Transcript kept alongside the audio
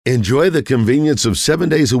Enjoy the convenience of 7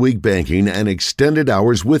 days a week banking and extended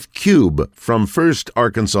hours with Cube from First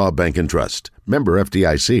Arkansas Bank and Trust. Member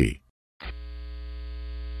FDIC.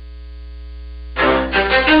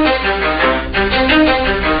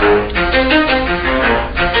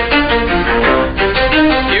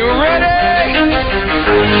 You ready?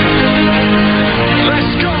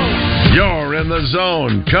 Let's go! You're in the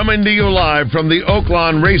zone, coming to you live from the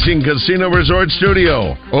Oaklawn Racing Casino Resort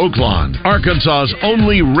Studio. Oaklawn, Arkansas's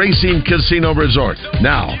only racing casino resort.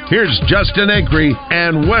 Now, here's Justin Acree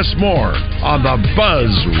and Wes Moore on the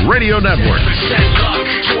Buzz Radio Network. 10% luck,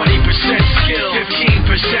 20% skill,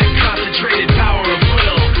 15% concentrated power of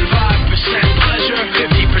will, 5% pleasure,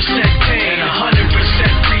 50% pain,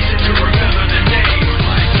 100% reason to remember the name.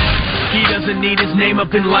 He doesn't need his name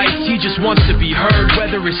up in lights, he just wants to be heard,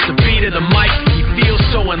 whether it's the beat of the mic. He feels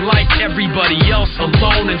so unlike everybody else,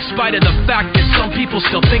 alone, in spite of the fact that some people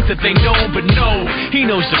still think that they know, but no, he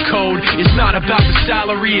knows the code. It's not about the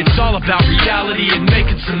salary, it's all about reality and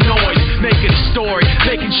making some noise, making a story,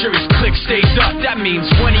 making sure his click stays up. That means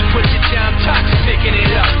when he puts it down, Tox picking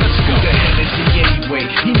it up. Let's go. Who the hell is he anyway?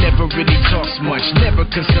 He never really talks much, never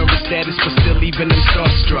concerned with status, but still even him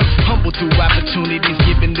starstruck. Humble through opportunities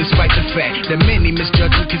given despite the fact that many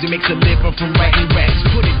misjudge him because he makes a living from writing raps.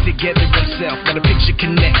 Put it together himself, got a picture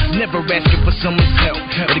connects, never asking for someone's help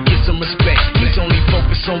or to get some respect. He's only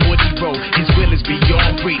focused on what he wrote, his will is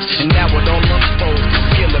beyond reach, and now it all unfolds. The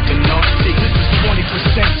skill of an artist. This is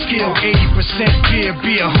 20% skill, 80% fear,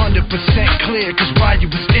 be 100% clear, cause Ryu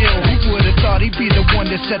was ill. Who would've thought he'd be the one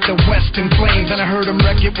that set the West in flames? And I heard him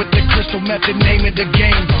wreck it with the crystal method, name of the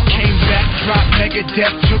game. Came back, dropped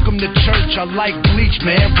Megadeth, took him to church. I like Bleach,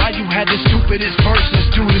 man. Ryu had the stupidest verses,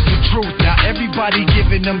 dude is the truth. Now everybody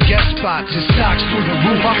giving them guest spots, his stocks through the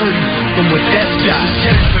roof. I heard him with that stock.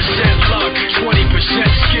 10% luck, 20%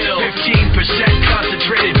 skill, 15%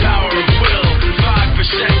 concentrated power of will, 5%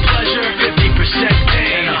 pleasure, 50%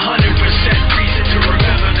 pain, 100% reason to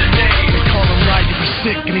remember the name. They call him Ryu, he's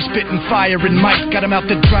sick and he's spitting fire. And Mike got him out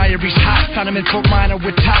the dryer, he's hot. Found him in Fort Minor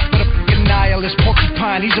with top, but a fucking nihilist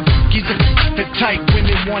porcupine. He's a type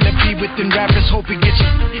women wanna be within rappers. Hope he gets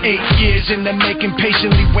 8 years in the making,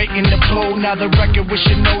 patiently waiting to blow. Now the record with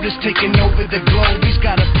your notice taking over the globe. He's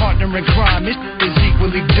got a partner in crime, his is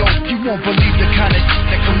equally dope. You won't believe the kind of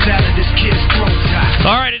that comes out of this kid's throat.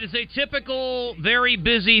 All right, it is a typical, very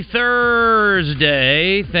busy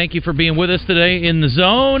Thursday. Thank you for being with us today in the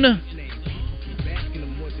zone.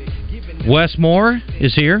 Wes Moore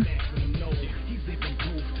is here.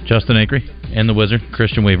 Justin Acree and the Wizard,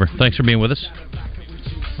 Christian Weaver. Thanks for being with us.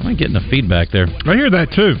 Am I getting a feedback there? I hear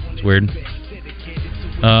that too. It's weird.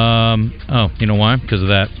 Oh, you know why? Because of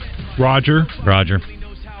that. Roger.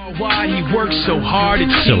 Why he works so hard, it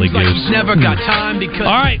Silly seems like goose. he's never got time because... All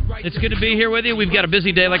right, it's good to be here with you. We've got a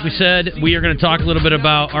busy day, like we said. We are going to talk a little bit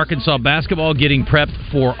about Arkansas basketball getting prepped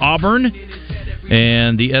for Auburn.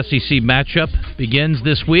 And the SEC matchup begins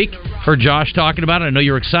this week. Heard Josh talking about it. I know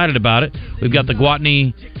you're excited about it. We've got the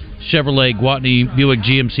Gwatney Chevrolet Gwatney Buick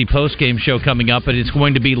GMC postgame show coming up, and it's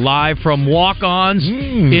going to be live from Walk-Ons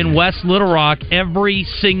in West Little Rock every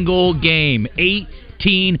single game.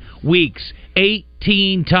 18 weeks,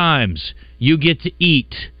 18 times you get to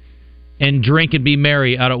eat and drink and be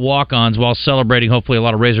merry out at Walk-Ons while celebrating, hopefully, a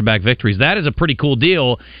lot of Razorback victories. That is a pretty cool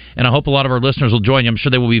deal, and I hope a lot of our listeners will join you. I'm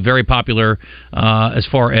sure they will be very popular as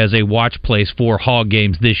far as a watch place for Hog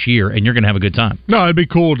games this year, and you're going to have a good time. No, it'd be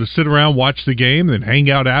cool to sit around, watch the game, then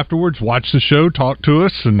hang out afterwards, watch the show, talk to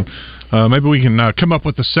us, and maybe we can come up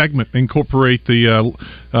with a segment, incorporate the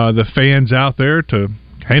fans out there to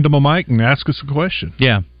hand them a mic and ask us a question.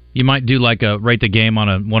 Yeah, you might do like a rate the game on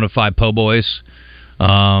a 1 of 5 po' boys.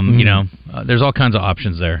 You know, there's all kinds of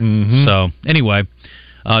options there. So, anyway,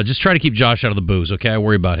 just try to keep Josh out of the booze, okay? I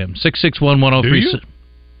worry about him. 661-1037.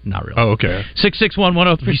 Not really. Oh, okay.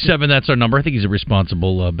 661-1037, that's our number. I think he's a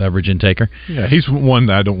responsible beverage intaker. Yeah, he's one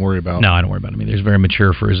that I don't worry about. No, I don't worry about him either. He's very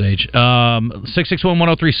mature for his age.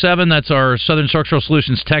 661-1037, that's our Southern Structural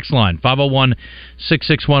Solutions text line.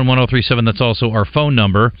 501-661-1037, that's also our phone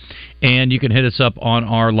number. And you can hit us up on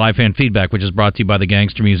our live fan feedback, which is brought to you by the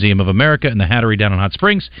Gangster Museum of America and the Hattery down in Hot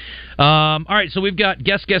Springs. All right, so we've got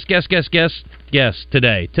guest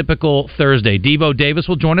today. Typical Thursday. Devo Davis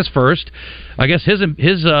will join us first. I guess his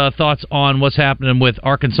thoughts on what's happening with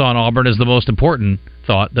Arkansas and Auburn is the most important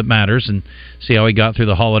thought that matters, and see how he got through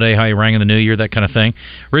the holiday, how he rang in the new year, that kind of thing.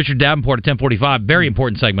 Richard Davenport at 10:45, very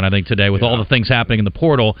important segment, I think, today with all the things happening in the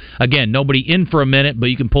portal. Again, nobody in for a minute, but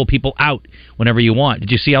you can pull people out whenever you want.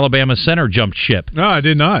 Did you see Alabama's center jumped ship? No, I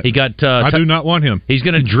did not. He got. I do not want him. He's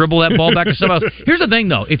going to dribble that ball back to somebody else. Here's the thing,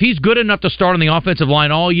 though. If he's good enough to start on the offensive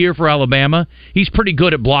line all year for Alabama, he's pretty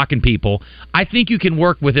good at blocking people. I think you can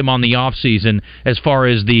work with him on the offseason as far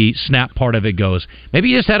as the snap part of it goes. Maybe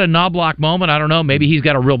he just had a knob block moment. I don't know. Maybe he's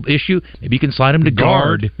got a real issue. Maybe you can slide him to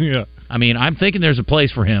guard. Yeah. I mean, I'm thinking there's a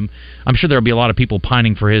place for him. I'm sure there'll be a lot of people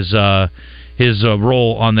pining for his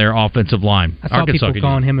role on their offensive line. I saw people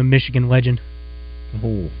calling him a Michigan legend.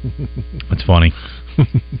 Oh. That's funny.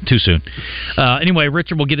 Too soon. Anyway,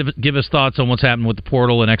 Richard will give us thoughts on what's happened with the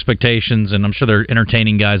portal and expectations, and I'm sure they're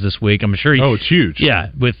entertaining guys this week. I'm sure. It's huge. Yeah,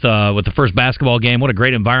 with the first basketball game, what a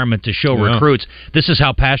great environment to show recruits. This is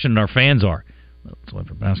how passionate our fans are. Well, it's only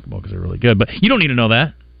for basketball because they're really good, but you don't need to know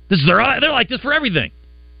that. They're like this for everything.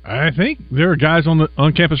 I think there are guys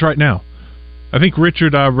on campus right now. I think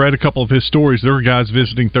Richard, I read a couple of his stories. There were guys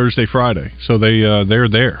visiting Thursday, Friday, so they're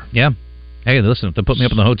there. Yeah. Hey, listen, if they put me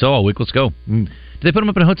up in the hotel all week, let's go. Did they put them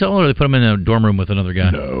up in a hotel, or did they put them in a dorm room with another guy?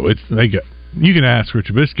 No, you can ask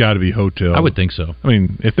Richard, but it's got to be hotel. I would think so. I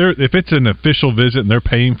mean, if it's an official visit and they're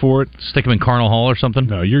paying for it, stick them in Carnal Hall or something.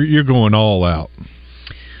 No, you're going all out.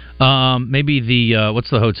 Maybe the what's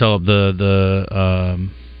the hotel of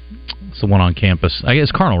it's the one on campus. I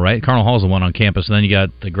guess Carnal, right? Carnal Hall's the one on campus, and then you got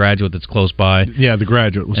the Graduate that's close by. Yeah, the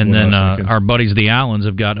Graduate was. And then our buddies the Allens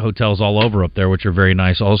have got hotels all over up there, which are very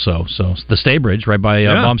nice also. So the Staybridge right by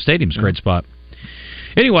Baum Stadium's a great spot.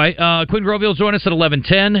 Anyway, Quinn Grovey will join us at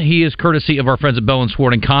 11:10. He is courtesy of our friends at Bowen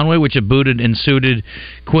Swart and Conway, which have booted and suited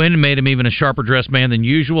Quinn, made him even a sharper dressed man than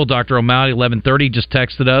usual. Dr. O'Malley, 11:30, just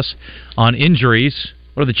texted us on injuries.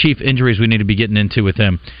 What are the chief injuries we need to be getting into with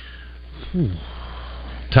him?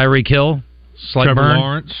 Tyreek Hill, slight Trevor burn.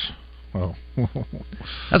 Lawrence. Oh.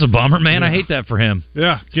 That's a bummer, man. I hate that for him.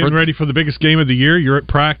 Yeah, getting ready for the biggest game of the year. You're at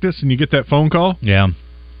practice and you get that phone call. Yeah.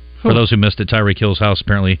 For those who missed it, Tyreek Hill's house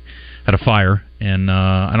apparently had a fire, and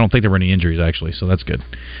I don't think there were any injuries, actually, so that's good.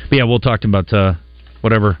 But yeah, we'll talk to him about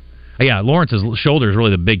whatever. Lawrence's shoulder is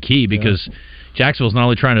really the big key because Jacksonville's not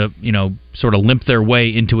only trying to, sort of limp their way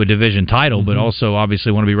into a division title, but also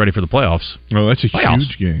obviously want to be ready for the playoffs. Oh, that's a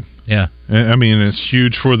huge game. Yeah. I mean, it's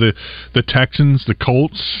huge for the Texans, the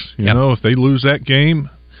Colts. You know, if they lose that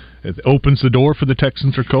game, it opens the door for the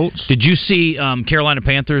Texans or Colts. Did you see Carolina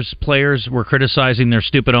Panthers players were criticizing their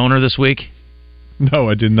stupid owner this week? No,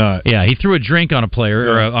 I did not. Yeah, he threw a drink on a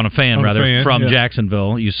player, or on a fan, from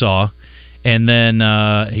Jacksonville, you saw. And then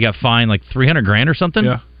he got fined like $300,000 or something?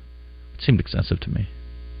 Yeah. It seemed excessive to me.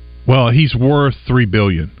 Well, he's worth $3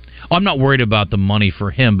 billion. I'm not worried about the money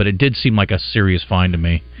for him, but it did seem like a serious fine to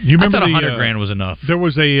me. You remember I thought $100,000 was enough. There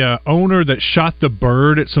was a owner that shot the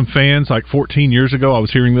bird at some fans like 14 years ago. I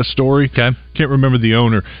was hearing this story. Okay. Can't remember the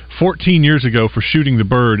owner. 14 years ago for shooting the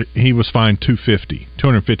bird, he was fined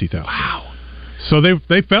 $250,000. Wow. So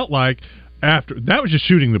they felt like after that was just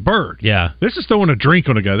shooting the bird. Yeah. This is throwing a drink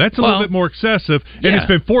on a guy. That's a little bit more excessive. And it's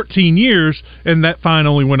been 14 years, and that fine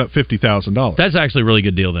only went up $50,000. That's actually a really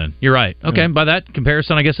good deal then. You're right. Okay, by that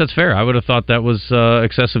comparison, I guess that's fair. I would have thought that was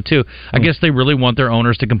excessive too. I guess they really want their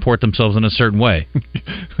owners to comport themselves in a certain way.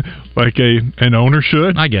 Like an owner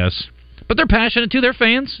should? I guess. But they're passionate too. They're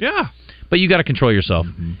fans. Yeah. But you got to control yourself.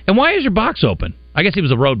 Mm-hmm. And why is your box open? I guess it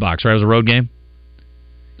was a road box, right? It was a road game?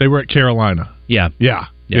 They were at Carolina. Yeah. Yeah.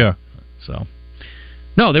 So,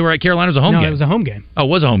 no, they were at Carolina. It was a home game. No, it was a home game. Oh, it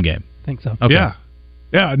was a home game. I think so. Okay. Yeah.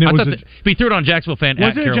 Yeah, and if he threw it on a Jacksonville fan.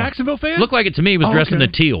 Was it a Jacksonville fan? Looked like it to me. He was dressed in the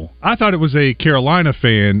teal. I thought it was a Carolina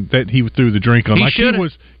fan that he threw the drink on. He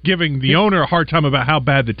was giving the owner a hard time about how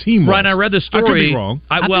bad the team was. Right, I read the story. I could be wrong.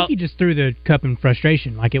 I think he just threw the cup in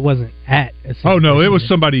frustration. Like it wasn't at a Oh, no, it was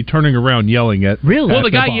somebody turning around yelling at Really? Well,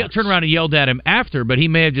 the guy turned around and yelled at him after, but he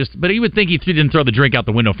may have just... But he would think he didn't throw the drink out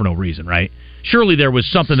the window for no reason, right? Surely there was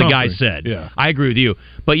something the guy said. Yeah. I agree with you.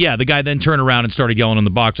 But yeah, the guy then turned around and started yelling in the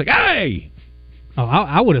box like, hey! Oh,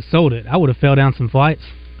 I would have sold it. I would have fell down some flights.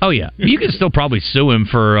 Oh, yeah. You can still probably sue him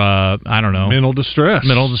for, I don't know. Mental distress.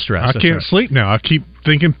 I can't sleep now. I keep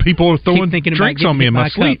thinking people are throwing drinks on me in my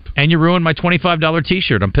sleep. And you ruined my $25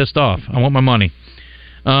 T-shirt. I'm pissed off. I want my money.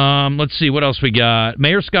 Let's see. What else we got?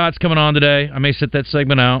 Mayor Scott's coming on today. I may sit that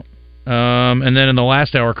segment out. And then in the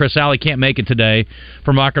last hour, Chris Alley can't make it today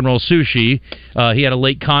for Rock and Roll Sushi. He had a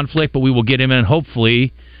late conflict, but we will get him in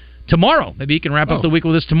hopefully tomorrow. Maybe he can wrap up the week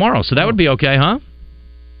with us tomorrow. So that would be okay, huh?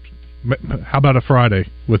 How about a Friday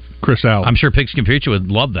with Chris Allen? I'm sure Pigskin Future would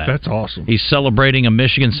love that. That's awesome. He's celebrating a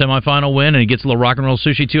Michigan semifinal win, and he gets a little rock and roll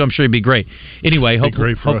sushi too. I'm sure he'd be great. Anyway,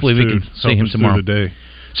 hopefully we can see him tomorrow. Today.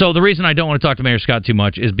 So the reason I don't want to talk to Mayor Scott too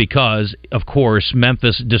much is because, of course,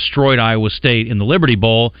 Memphis destroyed Iowa State in the Liberty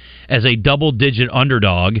Bowl as a double-digit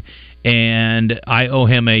underdog, and I owe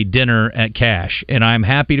him a dinner at Cash. And I'm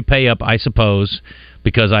happy to pay up, I suppose,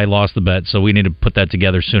 because I lost the bet. So we need to put that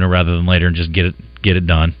together sooner rather than later and just get it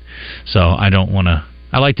done. So I don't want to.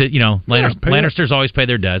 I like to, Lannisters always pay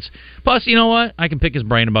their debts. Plus, you know what? I can pick his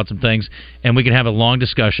brain about some things, and we can have a long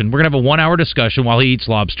discussion. We're going to have a 1-hour discussion while he eats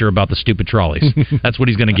lobster about the stupid trolleys. That's what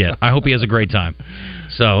he's going to get. I hope he has a great time.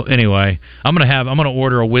 So, anyway, I'm going to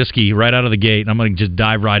order a whiskey right out of the gate, and I'm going to just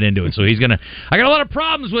dive right into it. So I got a lot of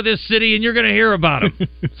problems with this city, and you're going to hear about them.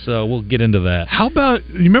 So we'll get into that. How about,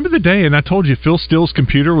 you remember the day, and I told you Phil Steele's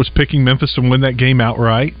computer was picking Memphis to win that game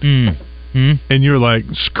outright? And you're like,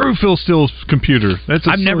 screw Phil Steele's computer. That's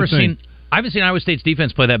I haven't seen Iowa State's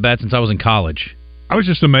defense play that bad since I was in college. I was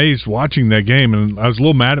just amazed watching that game, and I was a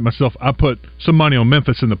little mad at myself. I put some money on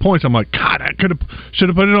Memphis in the points. I'm like, God, I should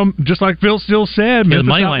have put it on just like Phil Steele said. Yeah, the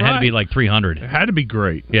money line had to be like 300. It had to be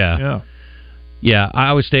great. Yeah.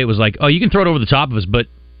 Iowa State was like, oh, you can throw it over the top of us, but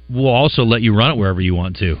we'll also let you run it wherever you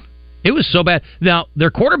want to. It was so bad. Now their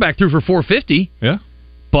quarterback threw for 450. Yeah.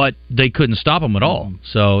 But they couldn't stop him at all.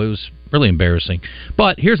 So it was really embarrassing.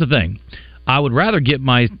 But here's the thing. I would rather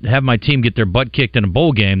have my team get their butt kicked in a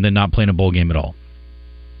bowl game than not playing a bowl game at all.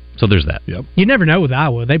 So there's that. Yep. You never know with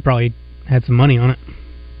Iowa. They probably had some money on it.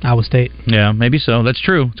 Iowa State. Yeah, maybe so. That's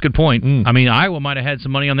true. It's a good point. I mean, Iowa might have had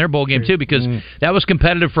some money on their bowl game, too, because that was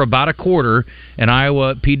competitive for about a quarter, and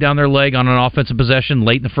Iowa peed down their leg on an offensive possession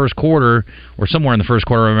late in the first quarter, or somewhere in the first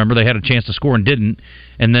quarter, I remember. They had a chance to score and didn't,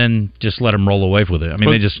 and then just let them roll away with it. I mean,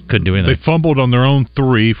 they just couldn't do anything. They fumbled on their own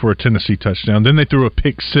 3 for a Tennessee touchdown. Then they threw a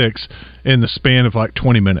pick 6 in the span of like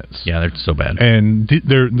 20 minutes. Yeah, they're so bad. And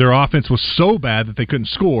their offense was so bad that they couldn't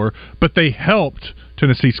score, but they helped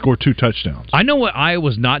Tennessee score 2 touchdowns. I know what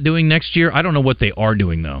Iowa's not doing next year. I don't know what they are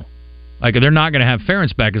doing, though. Like, they're not going to have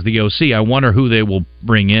Ferentz back as the OC. I wonder who they will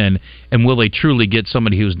bring in, and will they truly get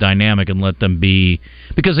somebody who's dynamic and let them be...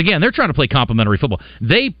 Because, again, they're trying to play complementary football.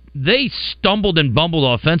 They stumbled and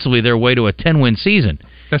bumbled offensively their way to a 10-win season.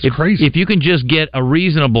 That's crazy. If you can just get a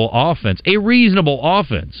reasonable offense, you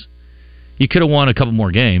could have won a couple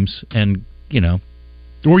more games, and,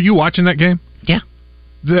 Were you watching that game? Yeah.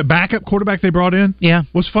 The backup quarterback they brought in? Yeah.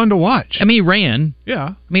 Was fun to watch. I mean, he ran. Yeah. I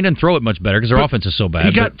mean, he didn't throw it much better because their offense is so bad.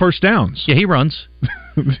 He got first downs. Yeah, he runs.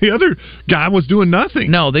 The other guy was doing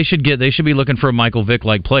nothing. No, they should be looking for a Michael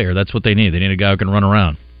Vick-like player. That's what they need. They need a guy who can run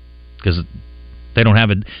around. Because they don't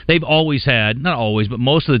have it. They've always had, not always, but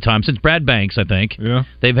most of the time, since Brad Banks, I think,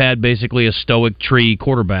 they've had basically a stoic tree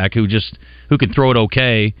quarterback who can throw it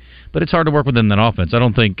okay, but it's hard to work with in that offense. I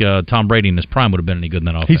don't think Tom Brady in his prime would have been any good in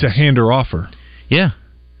that offense. He's a hander-offer. Yeah.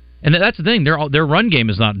 And that's the thing. Their run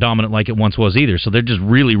game is not dominant like it once was either, so they're just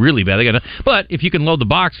really, really bad. But if you can load the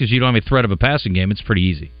box because you don't have a threat of a passing game, it's pretty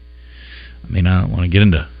easy. I mean, I don't want to get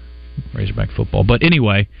into Razorback football, but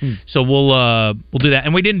anyway, so we'll do that.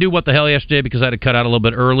 And we didn't do What the Hell yesterday because I had to cut out a little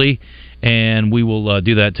bit early, and we will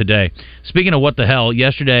do that today. Speaking of What the Hell,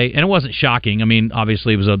 yesterday, and it wasn't shocking. I mean,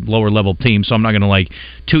 obviously it was a lower level team, so I'm not going to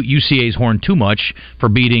toot UCA's horn too much for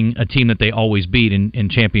beating a team that they always beat in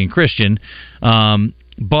Champion Christian.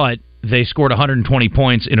 But they scored 120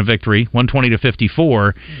 points in a victory,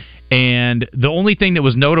 120-54. And the only thing that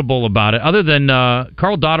was notable about it, other than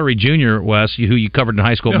Carl Daughtery Jr., Wes, who you covered in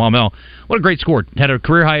high school at Maumelle, what a great score. Had a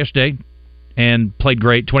career high yesterday and played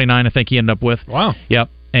great. 29, I think he ended up with. Wow.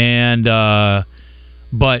 Yep. And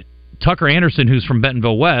but Tucker Anderson, who's from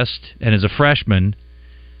Bentonville West and is a freshman,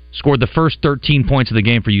 scored the first 13 points of the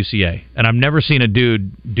game for UCA. And I've never seen a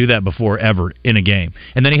dude do that before, ever, in a game.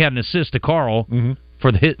 And then he had an assist to Carl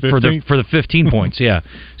for the hit for the 15 points. Yeah.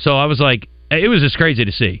 So I was like, it was just crazy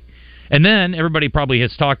to see. And then everybody probably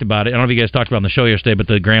has talked about it. I don't know if you guys talked about it on the show yesterday, but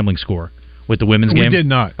the Grambling score with the women's game. We did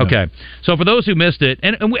not. No. Okay. So for those who missed it,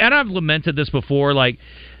 and I've lamented this before, like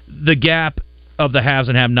the gap of the haves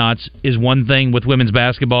and have-nots is one thing with women's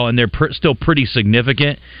basketball, and they're still pretty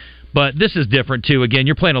significant. But this is different, too. Again,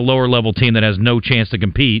 you're playing a lower-level team that has no chance to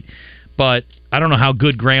compete. But I don't know how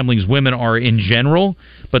good Grambling's women are in general,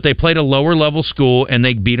 but they played a lower-level school, and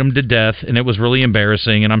they beat them to death, and it was really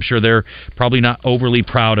embarrassing, and I'm sure they're probably not overly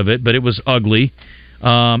proud of it, but it was ugly.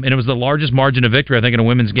 And it was the largest margin of victory, I think, in a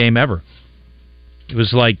women's game ever. It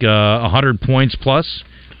was like 100 points plus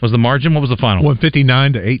was the margin. What was the final?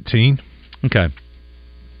 159-18. Okay.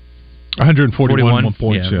 141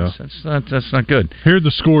 points, yeah. That's not good. Here's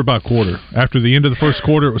the score by quarter. After the end of the first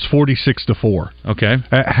quarter, it was 46-4. Okay.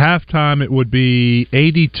 At halftime, it would be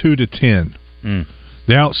 82-10.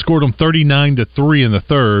 They outscored them 39-3 in the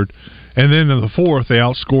third, and then in the fourth, they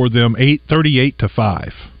outscored them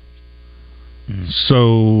 38-5.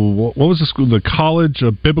 So, what was the school? The College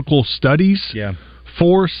of Biblical Studies? Yeah.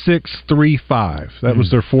 4-6-3-5. That was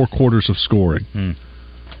their 4 quarters of scoring.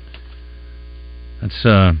 That's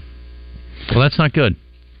well, that's not good.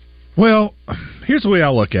 Well, here's the way I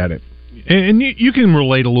look at it, and you can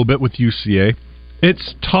relate a little bit with UCA.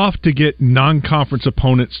 It's tough to get non-conference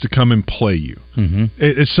opponents to come and play you.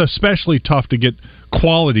 It's especially tough to get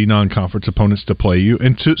quality non-conference opponents to play you,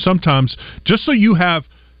 and sometimes just so you have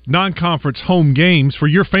non-conference home games for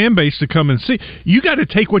your fan base to come and see, you got to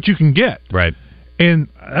take what you can get. Right. And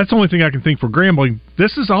that's the only thing I can think for Grambling.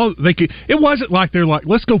 This is all they could. It wasn't like they're like,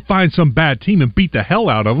 let's go find some bad team and beat the hell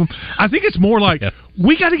out of them. I think it's more like,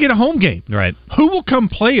 we got to get a home game. Right. Who will come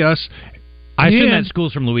play us? I assume that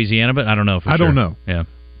school's from Louisiana, but I don't know for sure. I don't know. Yeah.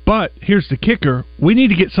 But here's the kicker. We need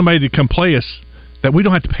to get somebody to come play us that we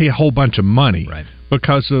don't have to pay a whole bunch of money. Right.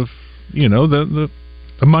 Because of, the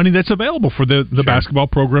money that's available for the basketball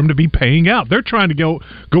program to be paying out. They're trying to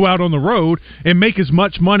go out on the road and make as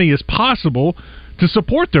much money as possible to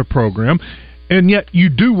support their program, and yet you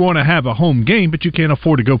do want to have a home game, but you can't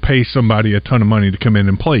afford to go pay somebody a ton of money to come in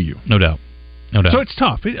and play you. No doubt. So it's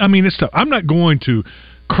tough. It's tough. I'm not going to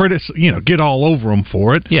get all over them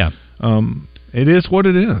for it. Yeah. It is what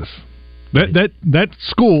it is. That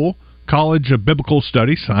school, College of Biblical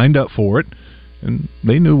Studies, signed up for it, and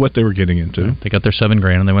they knew what they were getting into. They got their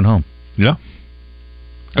 $7,000 and they went home. Yeah.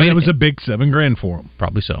 It was a big $7,000 for them.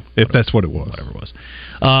 Probably so. If that's what it was. Whatever it was.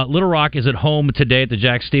 Little Rock is at home today at the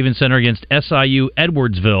Jack Stevens Center against SIU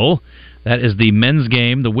Edwardsville. That is the men's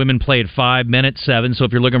game. The women play at 5, men at 7. So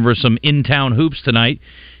if you're looking for some in-town hoops tonight,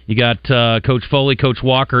 you got Coach Foley, Coach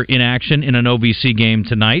Walker in action in an OVC game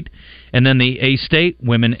tonight. And then the A-State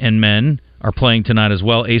women and men are playing tonight as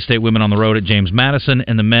well. A-State women on the road at James Madison,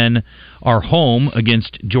 and the men are home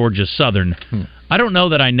against Georgia Southern. I don't know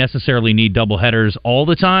that I necessarily need doubleheaders all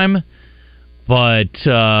the time, but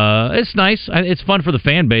it's nice. It's fun for the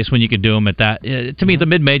fan base when you can do them at that. To me, at the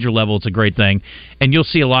mid-major level, it's a great thing, and you'll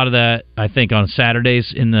see a lot of that, I think, on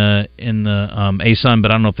Saturdays in the ASUN, but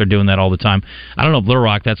I don't know if they're doing that all the time. I don't know if Little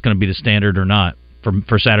Rock, that's going to be the standard or not.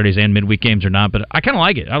 For Saturdays and midweek games or not, but I kind of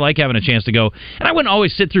like it. I like having a chance to go. And I wouldn't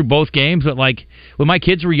always sit through both games, but like when my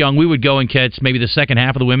kids were young, we would go and catch maybe the second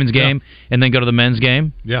half of the women's game and then go to the men's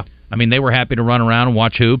game. Yeah. I mean, they were happy to run around and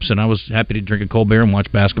watch hoops, and I was happy to drink a cold beer and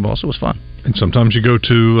watch basketball, so it was fun. And sometimes you go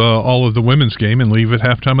to all of the women's game and leave at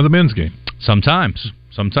halftime of the men's game. Sometimes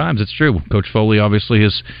it's true. Coach Foley obviously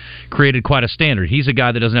has created quite a standard. He's a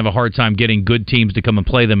guy that doesn't have a hard time getting good teams to come and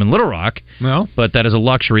play them in Little Rock. No, but that is a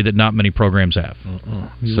luxury that not many programs have. So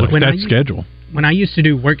look at that schedule. When I used to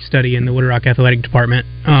do work study in the Little Rock Athletic Department,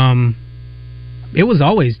 it was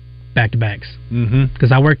always back-to-backs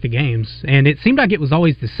because I worked the games, and it seemed like it was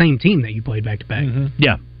always the same team that you played back-to-back.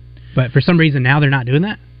 Yeah. But for some reason now they're not doing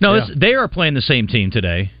that? No, they are playing the same team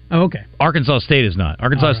today. Oh, okay. Arkansas State is not.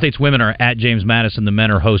 Arkansas State's women are at James Madison. The men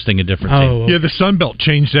are hosting a different team. Okay. Yeah, the Sun Belt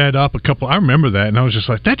changed that up a couple. I remember that, and I was just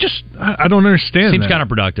like, I don't understand. Seems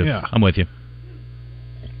counterproductive. Yeah. I'm with you.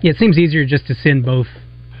 Yeah, it seems easier just to send both.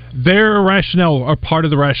 Their rationale, or part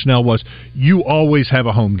of the rationale, was you always have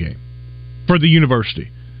a home game for the university.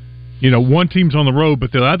 One team's on the road,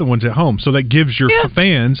 but the other one's at home, so that gives your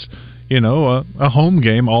fans, a home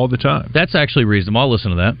game all the time. That's actually reasonable. I'll listen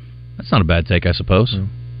to that. That's not a bad take, I suppose.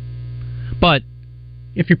 But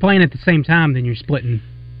if you're playing at the same time, then you're splitting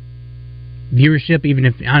viewership, even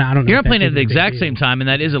if I don't know. You're not playing at the exact same time, and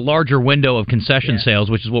that is a larger window of concession sales,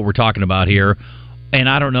 which is what we're talking about here. And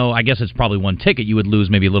I don't know, I guess it's probably one ticket. You would lose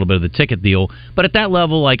maybe a little bit of the ticket deal. But at that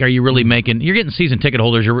level, are you really making... You're getting season ticket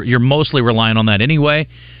holders. You're mostly relying on that anyway.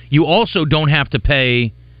 You also don't have to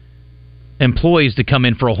pay employees to come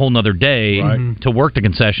in for a whole nother day to work the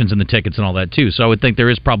concessions and the tickets and all that, too. So I would think there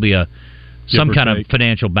is probably some kind of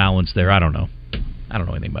financial balance there. I don't know. I don't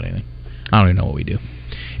know anything about anything. I don't even know what we do.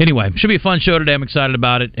 Anyway, should be a fun show today. I'm excited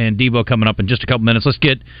about it. And Devo coming up in just a couple minutes. Let's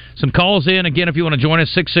get some calls in. Again, if you want to join us,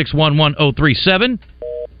 6611037.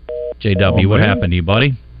 JW, what happened to you,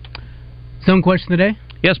 buddy? Some question today?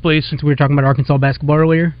 Yes, please. Since we were talking about Arkansas basketball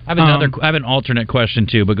earlier. I have an alternate question,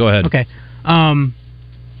 too, but go ahead. Okay.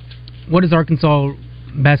 What is Arkansas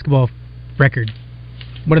basketball record?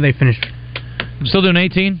 What do they finish? Still doing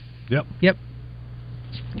 18? Yep.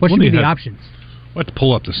 What should be the options? We'll have to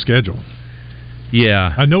pull up the schedule.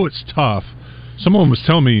 Yeah. I know it's tough. Someone was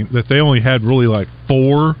telling me that they only had really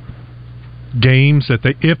 4 games that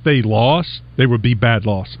if they lost, they would be bad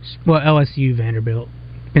losses. Well, LSU, Vanderbilt.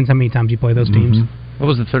 Depends how many times you play those teams. What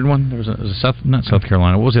was the third one? There was not South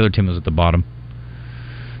Carolina. What was the other team that was at the bottom?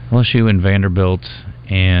 LSU and Vanderbilt,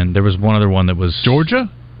 and there was one other one that was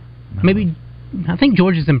Georgia. Maybe. I think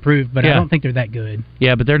Georgia's improved, but I don't think they're that good.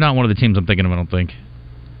 Yeah, but they're not one of the teams I'm thinking of. I don't think.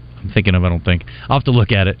 I'll have to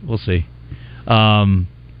look at it. We'll see.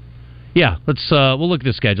 Yeah, we'll look at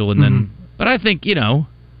the schedule and then. But I think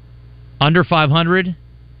under 500,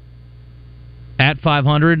 at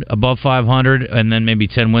 500, above 500, and then maybe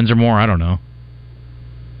 10 wins or more. I don't know.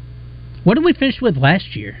 What did we finish with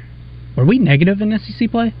last year? Were we negative in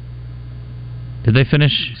SEC play? Did they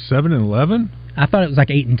finish 7-11? I thought it was like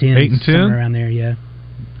 8-10. 8-10, somewhere around there. Yeah.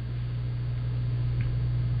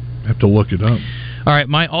 Have to look it up. All right,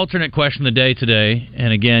 my alternate question of the day today,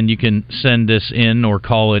 and again, you can send this in or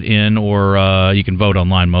call it in, or you can vote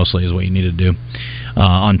online mostly is what you need to do.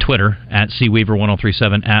 On Twitter, at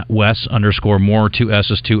CWeaver1037, at Wes_Moore, 2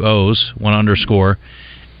 S's, 2 O's, 1_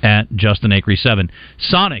 at Justin Acree 7.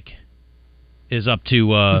 Sonic is up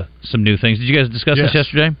to some new things. Did you guys discuss this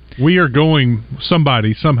yesterday? We are going,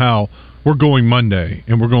 we're going Monday,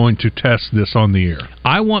 and we're going to test this on the air.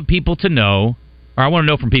 I want people to know, or I want to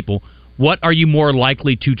know from people, what are you more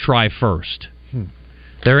likely to try first?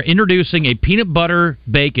 They're introducing a peanut butter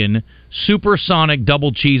bacon supersonic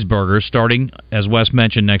double cheeseburger starting, as Wes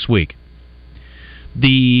mentioned, next week.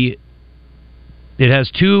 It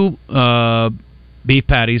has 2 beef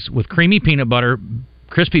patties with creamy peanut butter,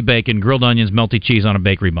 crispy bacon, grilled onions, melty cheese on a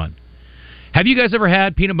bakery bun. Have you guys ever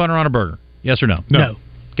had peanut butter on a burger? Yes or no? No.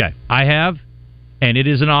 Okay, I have, and it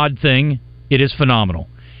is an odd thing. It is phenomenal.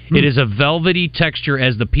 It is a velvety texture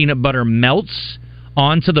as the peanut butter melts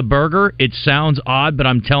onto the burger. It sounds odd, but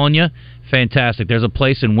I'm telling you, fantastic. There's a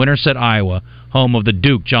place in Winterset, Iowa, home of the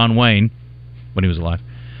Duke, John Wayne, when he was alive,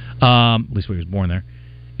 at least when he was born there,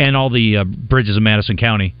 and all the bridges of Madison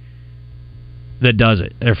County that does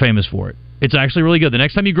it. They're famous for it. It's actually really good. The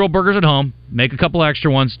next time you grill burgers at home, make a couple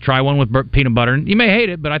extra ones, try one with peanut butter. You may hate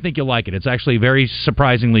it, but I think you'll like it. It's actually very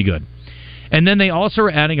surprisingly good. And then they also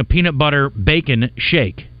are adding a peanut butter bacon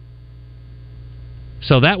shake.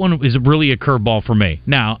 So that one is really a curveball for me.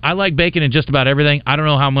 Now, I like bacon in just about everything. I don't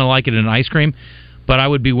know how I'm going to like it in ice cream, but I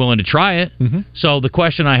would be willing to try it. So the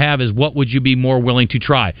question I have is, what would you be more willing to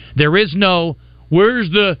try? There is no, where's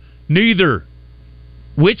the neither?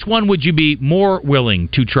 Which one would you be more willing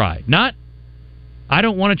to try? Not, I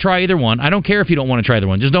don't want to try either one. I don't care if you don't want to try either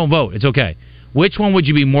one. Just don't vote. It's okay. Which one would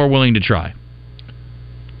you be more willing to try?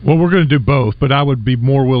 Well, we're going to do both, but I would be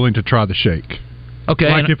more willing to try the shake. Okay.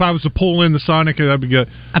 Like if I was to pull in the Sonic, that'd be good.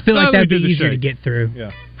 I feel like that'd be easier to get through.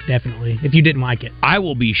 Yeah. Definitely. If you didn't like it. I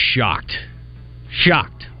will be shocked.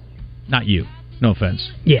 Shocked. Not you. No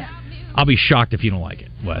offense. Yeah. I'll be shocked if you don't like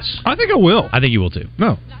it, Wes. I think I will. I think you will too.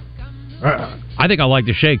 No. I think I'll like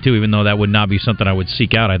the shake too, even though that would not be something I would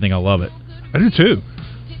seek out. I think I'll love it. I do too.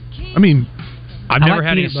 I mean, I've never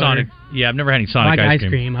had any Sonic. Yeah, I've never had any Sonic ice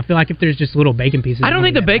cream. I feel like if there's just little bacon pieces. I don't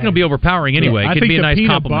think the bacon will be overpowering anyway. I it could think be a nice the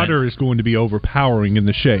peanut compliment. butter is going to be overpowering in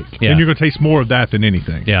the shake. Yeah. And you're going to taste more of that than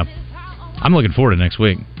anything. Yeah. I'm looking forward to next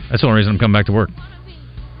week. That's the only reason I'm coming back to work.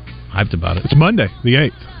 Hyped about it. It's Monday, the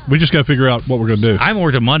 8th. We just got to figure out what we're going to do. I haven't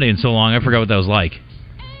worked on Monday in so long, I forgot what that was like.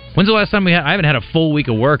 When's the last time I haven't had a full week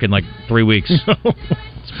of work in like 3 weeks.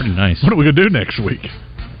 It's pretty nice. What are we going to do next week?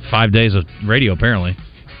 5 days of radio, apparently.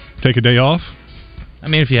 Take a day off? I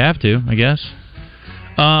mean, if you have to, I guess.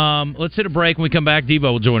 Let's hit a break. When we come back,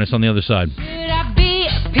 Devo will join us on the other side. Should I be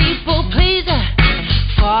a people pleaser?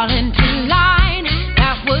 Fall into line.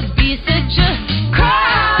 That would be such a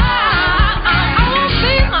crime. I won't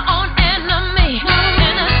be my own enemy.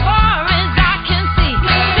 And as far as I can see,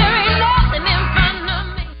 there ain't nothing in front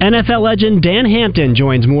of me. NFL legend Dan Hampton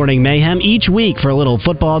joins Morning Mayhem each week for a little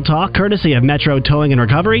football talk, courtesy of Metro Towing and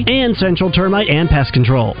Recovery and Central Termite and Pest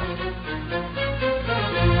Control.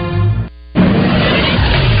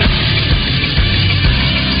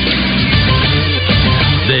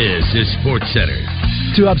 This is SportsCenter.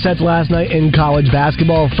 2 upsets last night in college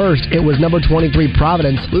basketball. First, it was number 23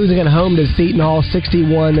 Providence losing at home to Seton Hall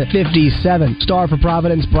 61-57. Star for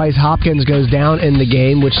Providence, Bryce Hopkins, goes down in the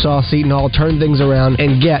game, which saw Seton Hall turn things around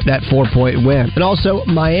and get that 4-point win. And also,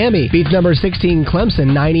 Miami beats number 16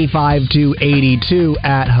 Clemson 95-82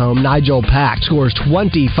 at home. Nigel Pack scores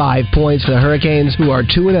 25 points for the Hurricanes, who are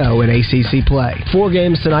 2-0 in ACC play. 4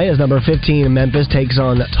 games tonight as number 15 Memphis takes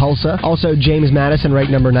on Tulsa. Also, James Madison,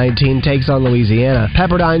 ranked number 19, takes on Louisiana.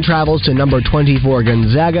 Pepperdine travels to number 24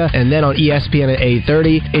 Gonzaga, and then on ESPN at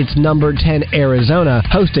 8:30, it's number 10 Arizona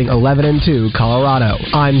hosting 11-2 Colorado.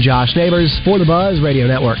 I'm Josh Neighbors for the Buzz Radio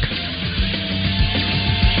Network.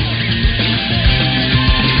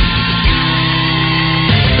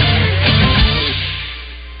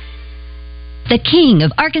 The king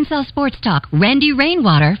of Arkansas sports talk, Randy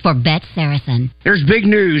Rainwater for Bet Saracen. There's big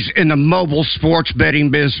news in the mobile sports betting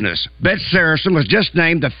business. Bet Saracen was just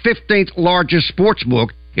named the 15th largest sports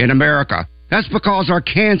book in America. That's because our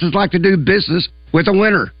Kansans like to do business with a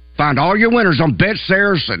winner. Find all your winners on Bet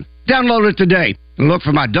Saracen. Download it today and look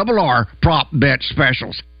for my RR prop bet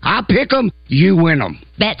specials. I pick them, you win them.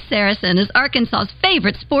 Bet Saracen is Arkansas's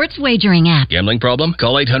favorite sports wagering app. Gambling problem?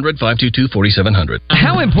 Call 800-522-4700.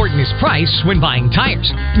 How important is price when buying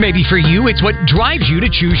tires? Maybe for you, it's what drives you to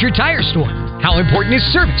choose your tire store. How important is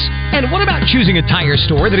service? And what about choosing a tire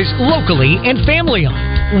store that is locally and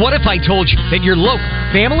family-owned? What if I told you that your local,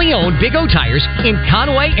 family-owned Big O Tires in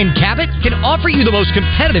Conway and Cabot can offer you the most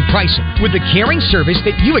competitive pricing with the caring service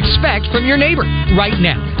that you expect from your neighbor? Right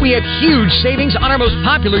now, we have huge savings on our most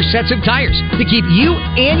popular sets of tires to keep you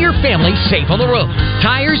and your family safe on the road.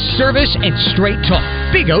 Tires, service, and straight talk.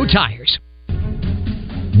 Big O Tires.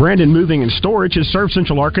 Brandon Moving and Storage has served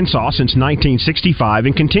Central Arkansas since 1965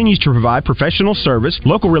 and continues to provide professional service,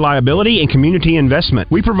 local reliability, and community investment.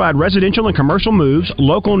 We provide residential and commercial moves,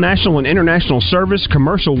 local, national, and international service,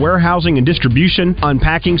 commercial warehousing and distribution,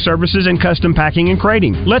 unpacking services, and custom packing and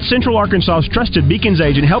crating. Let Central Arkansas's trusted Beacons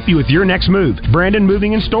agent help you with your next move. Brandon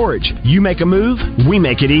Moving and Storage. You make a move, we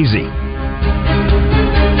make it easy.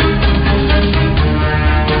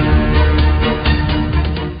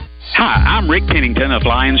 Hi, I'm Rick Pennington of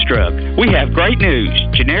Lions Drug. We have great news.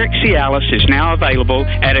 Generic Cialis is now available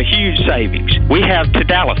at a huge savings. We have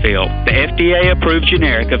Tadalafil, the FDA-approved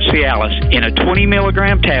generic of Cialis, in a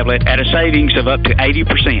 20-milligram tablet at a savings of up to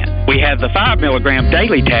 80%. We have the 5-milligram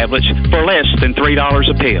daily tablets for less than $3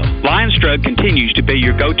 a pill. Lions Drug continues to be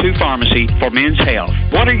your go-to pharmacy for men's health.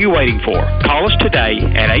 What are you waiting for? Call us today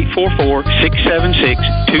at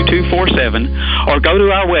 844-676-2247 or go to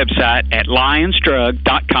our website at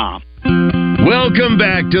lionsdrug.com. Welcome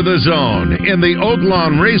back to The Zone in the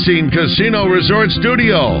Oaklawn Racing Casino Resort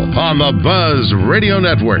Studio on the Buzz Radio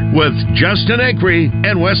Network with Justin Acree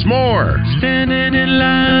and Wes Moore. Standing in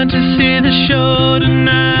line to see the show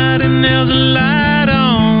tonight, and there's a light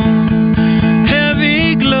on,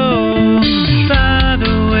 heavy glow. By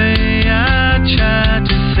the way, I tried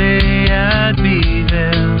to say I'd be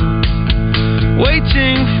there,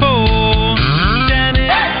 waiting for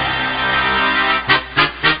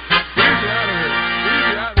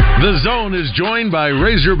The Zone is joined by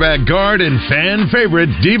Razorback guard and fan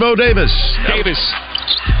favorite Devo Davis.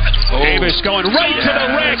 Davis going right to the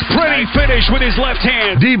rack. Pretty finish with his left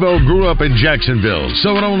hand. Devo grew up in Jacksonville,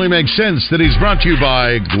 so it only makes sense that he's brought to you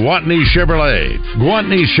by Gwatney Chevrolet.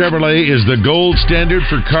 Gwatney Chevrolet is the gold standard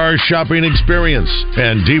for car shopping experience,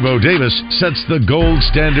 and Devo Davis sets the gold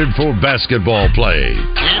standard for basketball play.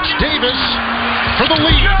 It's Davis for the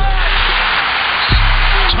lead.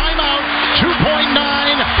 Timeout, 2.9.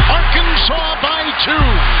 Arkansas by 2.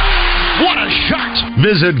 What a shot!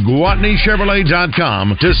 Visit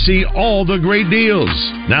GwatneyChevrolet.com to see all the great deals.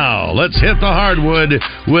 Now, let's hit the hardwood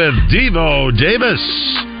with Devo Davis.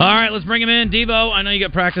 All right, let's bring him in. Devo, I know you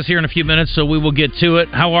got practice here in a few minutes, so we will get to it.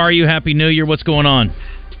 How are you? Happy New Year. What's going on?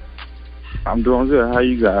 I'm doing good. How are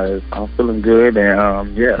you guys? I'm feeling good,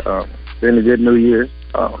 and been a good New Year.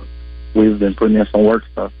 We've been putting in some work,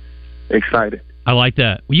 so excited. I like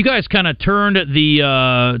that. Well, you guys kind of turned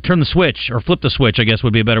the switch, or flipped the switch, I guess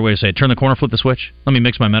would be a better way to say it. Turn the corner, flip the switch. Let me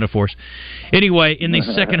mix my metaphors. Anyway, in the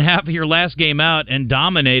second half of your last game out and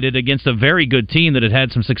dominated against a very good team that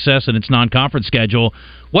had some success in its non-conference schedule,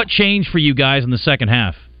 what changed for you guys in the second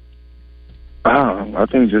half? I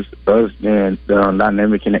think just us being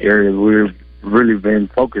dynamic in the areas we've really been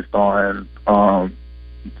focused on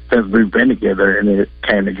since we've been together, and it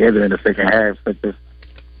came together in the second half, such as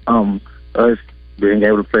us being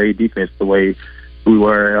able to play defense the way we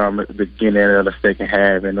were at the beginning of the second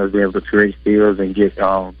half, and us being able to create steals and get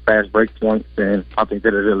fast break points. And I think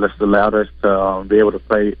that it just allowed us to be able to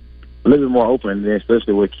play a little bit more open, and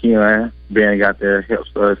especially with Keon being out there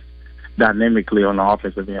helps us dynamically on the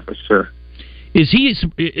offensive end for sure. Is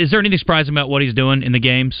there anything surprising about what he's doing in the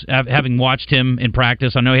games, having watched him in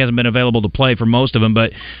practice? I know he hasn't been available to play for most of them,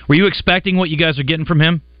 but were you expecting what you guys are getting from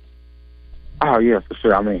him? Oh, yeah, for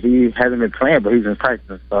sure. I mean, he hasn't been playing, but he's been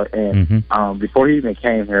practicing. So, and before he even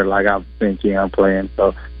came here, like, I've been Keon playing.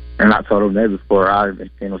 So, and I told him that before I've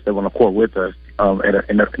been seeing him step on the court with us in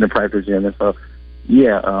the practice gym. And so,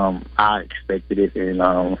 I expected it, and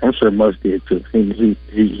I'm sure most did too. He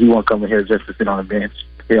won't come in here just to sit on the bench.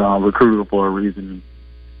 He recruited for a reason,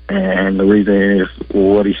 and the reason is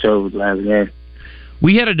what he showed last game.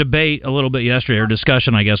 We had a debate a little bit yesterday, or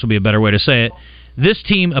discussion, I guess would be a better way to say it. This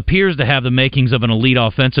team appears to have the makings of an elite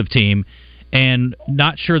offensive team, and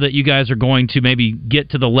not sure that you guys are going to maybe get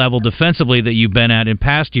to the level defensively that you've been at in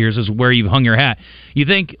past years is where you've hung your hat. You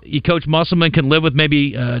think Coach Musselman can live with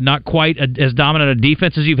maybe not quite as dominant a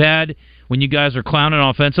defense as you've had when you guys are clowning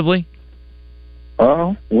offensively?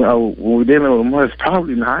 Well, when we're dealing with Muss,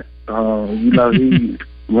 probably not. He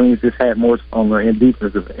leans his hat more on the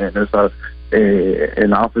defensive end. And so in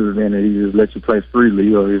the offensive end, he just lets you play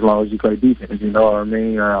freely, or as long as you play defense, you know what I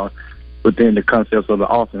mean, within the concepts of the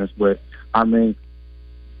offense. But, I mean,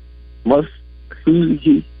 Muss,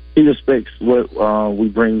 he respects what we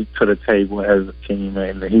bring to the table as a team,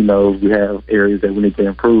 and he knows we have areas that we need to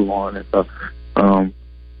improve on. And so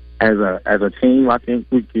as a team, I think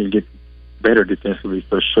we can get better defensively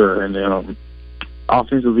for sure. And then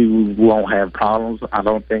offensively, we won't have problems, I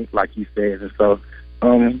don't think, like you said. And so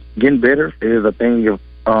getting better is a thing is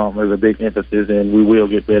a big emphasis, and we will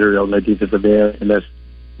get better on the defensive end, and that's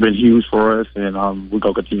been huge for us, and we're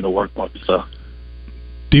going to continue to work on it. So,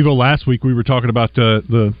 Devo, last week we were talking about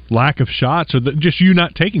the lack of shots, or just you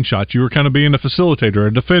not taking shots. You were kind of being a facilitator,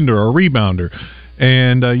 a defender, a rebounder,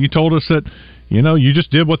 and you told us that you just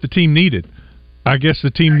did what the team needed. I guess the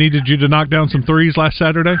team needed you to knock down some threes last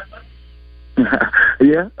Saturday.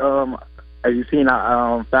 Yeah, as you've seen,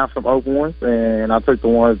 I found some open ones, and I took the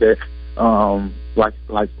ones that, like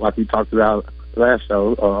we talked about last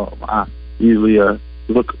show. I usually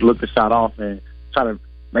look the shot off and try to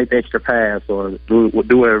make the extra pass or do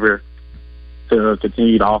whatever to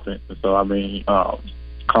continue the offense. And so, I mean,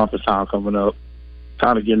 conference time coming up,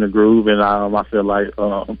 trying to get in the groove, and I feel like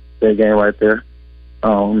that game right there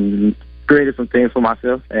created some things for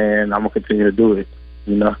myself, and I'm gonna continue to do it.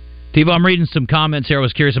 Devo, I'm reading some comments here. I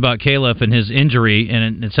was curious about Caleb and his injury,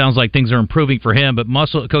 and it sounds like things are improving for him. But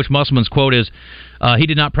Coach Musselman's quote is, he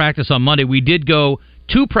did not practice on Monday. We did go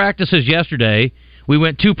 2 practices yesterday. We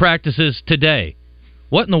went 2 practices today.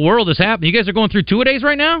 What in the world is happening? You guys are going through 2-a-days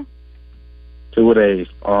right now? 2-a-days.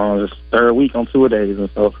 It's third week on 2-a-days. And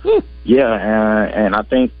so, yeah, and I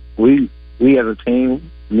think we as a team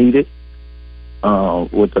need it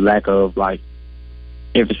with the lack of,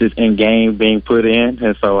 emphasis in game being put in.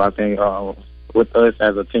 And so I think with us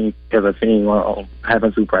as a team,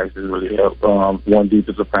 having 2 practices really help. One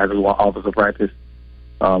defensive practice, one offensive practice.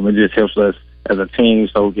 It just helps us as a team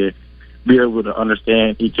so we can be able to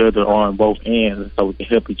understand each other on both ends, so we can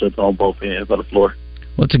help each other on both ends of the floor.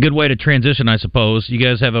 Well, it's a good way to transition, I suppose. You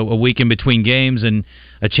guys have a week in between games and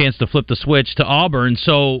a chance to flip the switch to Auburn.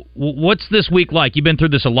 So what's this week like? You've been through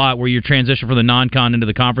this a lot where you transition from the non-con into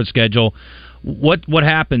the conference schedule. What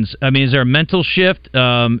happens? I mean, is there a mental shift?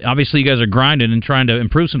 Obviously, you guys are grinding and trying to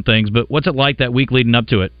improve some things, but what's it like that week leading up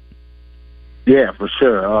to it? Yeah, for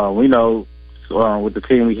sure. We know with the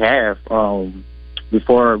team we have,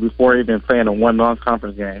 before even playing a one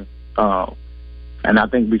non-conference game, and I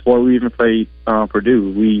think before we even played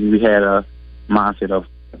Purdue, we had a mindset of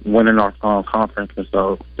winning our conference, and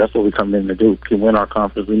so that's what we come in to do, to win our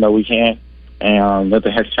conference. We know we can, and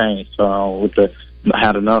nothing has changed with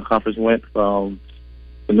how the non-conference went from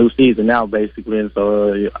the new season now, basically, and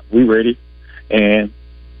so we ready, and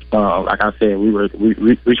like I said,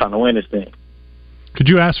 we trying to win this thing. Could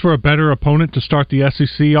you ask for a better opponent to start the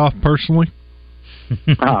SEC off personally?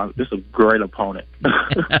 This is a great opponent.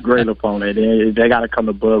 Great opponent. They got to come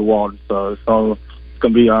to Bud Walton, so it's going to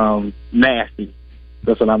be nasty.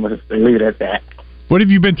 That's what I'm going to leave it at that. What have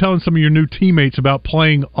you been telling some of your new teammates about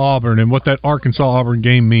playing Auburn and what that Arkansas-Auburn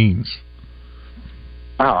game means?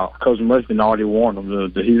 Coach Musselman already warned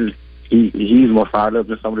them. He's more fired up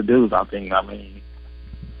than some of the dudes, I think. I mean,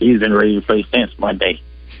 he's been ready to play since Monday.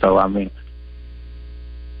 So, I mean,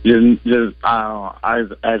 just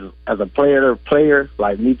as a player,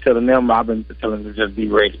 like me telling them, I've been telling them to just be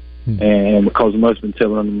ready. And Coach Musselman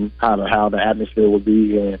telling them how the atmosphere will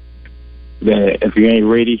be, and that if you ain't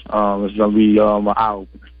ready, it's gonna be an eye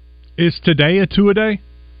opener. Is today a 2-a-day?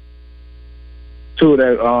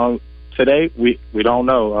 2-a-day. Today we don't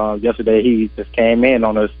know. Yesterday he just came in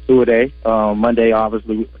on us 2-a-day. Monday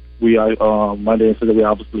obviously Monday and Tuesday we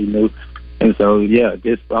obviously knew, and so yeah,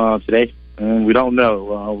 this today. We don't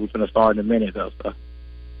know. We're going to start in a minute, though. So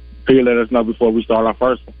he'll let us know before we start our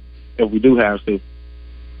first one, if we do have to.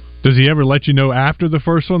 Does he ever let you know after the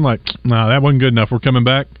first one? Like, no, that wasn't good enough. We're coming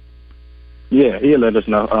back? Yeah, he'll let us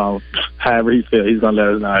know. However he feels, he's going to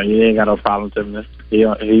let us know. He ain't got no problem telling us. He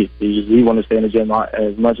want to stay in the gym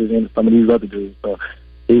as much as some of these other dudes. So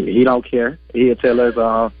he don't care. He'll tell us,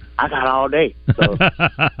 I got all day. So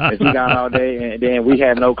if he got all day and then we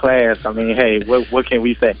have no class, I mean, hey, what can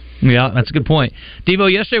we say? Yeah, that's a good point.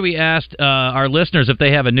 Devo, yesterday we asked our listeners if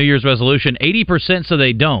they have a New Year's resolution. 80% so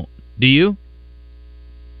they don't. Do you?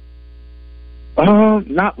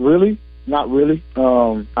 Not really. Not really.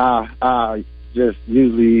 I just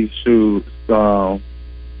usually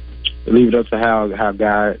leave it up to how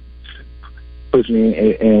God puts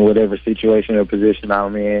me in whatever situation or position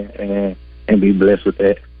I'm in, and be blessed with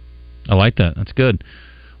that. I like that. That's good.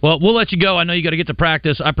 Well, we'll let you go. I know you got to get to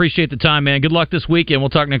practice. I appreciate the time, man. Good luck this weekend. We'll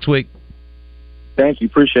talk next week. Thank you.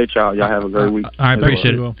 Appreciate y'all. Y'all have a great week. I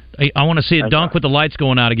appreciate it. Hey, I want to see a dunk with the lights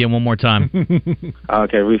going out again one more time.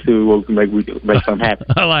 Okay, we see what we can make something happen.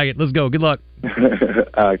 I like it. Let's go. Good luck.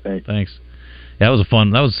 All right, thanks. Thanks. Yeah, that was a fun.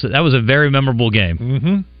 That was a very memorable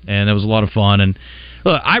game, and it was a lot of fun. And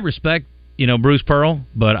look, I respect Bruce Pearl,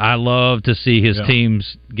 but I love to see his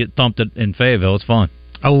teams get thumped in Fayetteville. It's fun.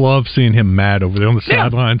 I love seeing him mad over there on the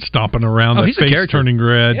sideline, stomping around, that face turning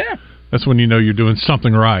red. Yeah. That's when you know you're doing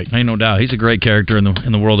something right. Ain't no doubt. He's a great character in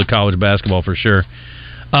the world of college basketball for sure.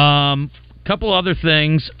 Couple other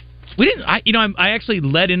things. I actually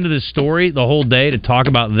led into this story the whole day to talk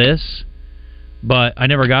about this, but I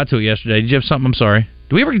never got to it yesterday. Did you have something? I'm sorry.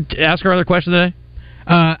 Did we ever ask our other question today?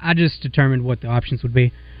 I just determined what the options would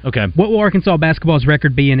be. Okay. What will Arkansas basketball's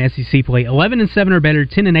record be in SEC play? 11-7 or better,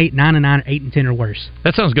 10-8, 9-9, 8-10 or worse.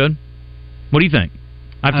 That sounds good. What do you think?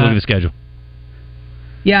 I have to look at the schedule.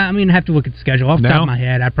 Yeah, I have to look at the schedule. Off the top of my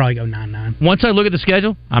head, I'd probably go 9-9. Once I look at the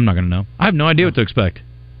schedule, I'm not going to know. I have no idea what to expect.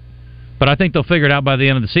 But I think they'll figure it out by the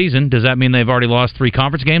end of the season. Does that mean they've already lost 3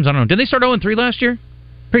 conference games? I don't know. Didn't they start 0-3 last year?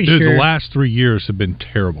 Pretty sure. The last 3 years have been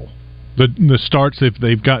terrible. The starts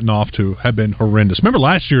they've gotten off to have been horrendous. Remember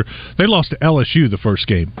last year, they lost to LSU the first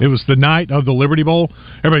game. It was the night of the Liberty Bowl.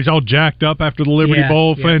 Everybody's all jacked up after the Liberty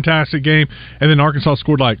Bowl. Yeah. Fantastic game. And then Arkansas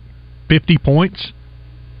scored like 50 points.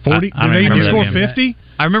 40? Did they score 50?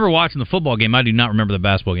 I remember watching the football game. I do not remember the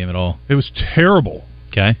basketball game at all. It was terrible.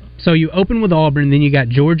 Okay. So you open with Auburn, then you got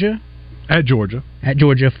Georgia. At Georgia.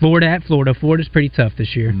 Florida at Florida. Florida's pretty tough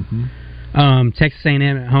this year. Texas A&M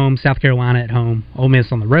at home, South Carolina at home, Ole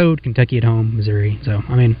Miss on the road, Kentucky at home, Missouri. So,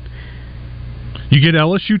 you get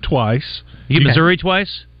LSU twice. You get Missouri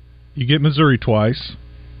twice? You get Missouri twice.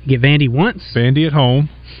 You get Vandy once. Vandy at home.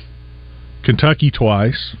 Kentucky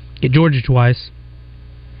twice. Get Georgia twice.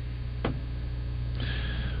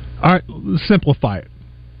 All right, let's simplify it.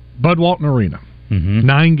 Bud Walton Arena.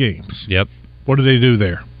 9 games. Yep. What do they do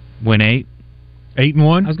there? Win 8.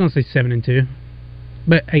 8-1? I was going to say 7-2.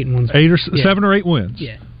 But 8-1's 7 or 8 wins.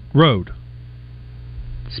 Yeah. Road.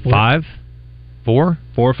 Split. 5? 4?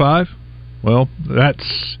 4 or 5? Well,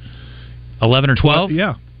 that's 11 or 12?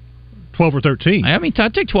 Yeah. 12 or 13.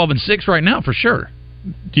 I'd take 12 and 6 right now for sure.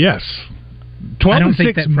 Yes. 12 and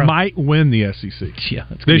 6 might win the SEC. Yeah,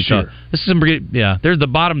 that's this year. This is there's the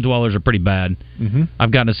bottom dwellers are pretty bad.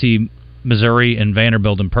 I've gotten to see Missouri and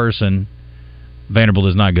Vanderbilt in person. Vanderbilt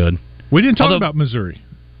is not good. We didn't talk about Missouri.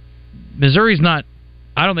 Missouri's not.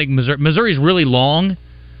 I don't think Missouri's really long,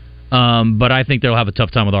 but I think they'll have a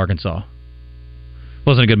tough time with Arkansas.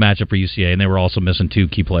 Wasn't a good matchup for UCA, and they were also missing 2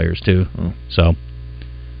 key players too. So,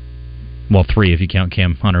 3 if you count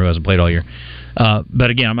Cam Hunter, who hasn't played all year. But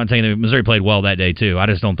again, I'm not saying that Missouri played well that day too. I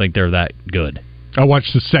just don't think they're that good. I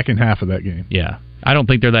watched the second half of that game. Yeah, I don't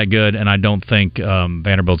think they're that good, and I don't think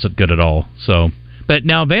Vanderbilt's good at all. So, but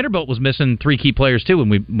now Vanderbilt was missing 3 key players too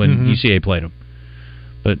when UCA played them.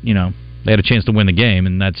 But they had a chance to win the game,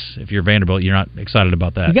 and that's, if you're Vanderbilt, you're not excited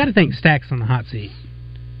about that. You got to think Stack's on the hot seat.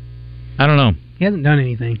 I don't know. He hasn't done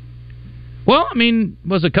anything. Well,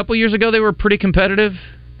 was a couple years ago they were pretty competitive.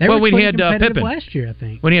 They were when he had competitive Pippen last year, I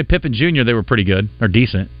think. When he had Pippen Jr., they were pretty good or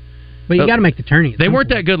decent. But you got to make the tourney. They weren't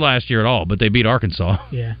that good last year at all, but they beat Arkansas.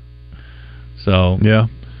 Yeah. So yeah,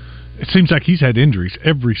 it seems like he's had injuries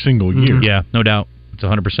every single year. Yeah, no doubt. It's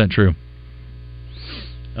 100% true.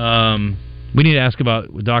 We need to ask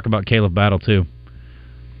Doc about Caleb Battle too.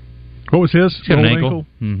 What was his? He's got an ankle.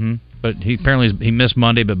 But he apparently missed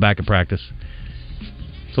Monday, but back at practice.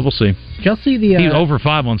 So we'll see. Did y'all see the? He was over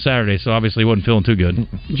 5 on Saturday, so obviously he wasn't feeling too good.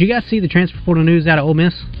 Did you guys see the transfer portal news out of Ole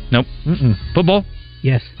Miss? Nope. Football?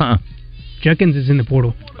 Yes. Judkins is in the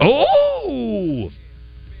portal. Oh,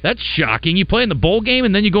 that's shocking. You play in the bowl game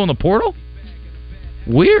and then you go in the portal?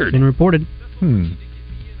 Weird. Been reported.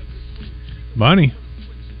 Money.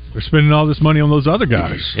 They're spending all this money on those other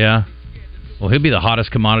guys. Yeah. Well, he'll be the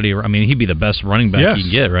hottest commodity. He'd be the best running back you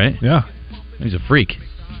can get, right? Yeah. He's a freak.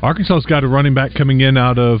 Arkansas's got a running back coming in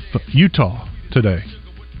out of Utah today,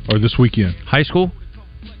 or this weekend. High school?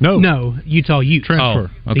 No, Utah Utes.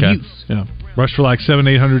 Transfer. Oh, okay. The Utes. Yeah. Rushed for like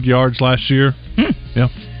 700-800 yards last year. Yeah.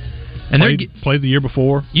 And played the year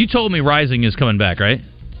before. You told me Rising is coming back, right?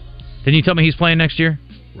 Didn't you tell me he's playing next year?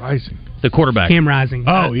 Rising. The quarterback. Cam Rising.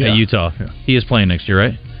 Oh, yeah. At Utah. Yeah. He is playing next year,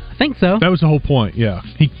 right? I think so. That was the whole point, yeah.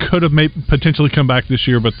 He could have potentially come back this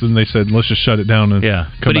year, but then they said, let's just shut it down and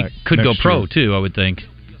come but he back could go next pro, year. too, I would think.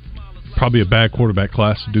 Probably a bad quarterback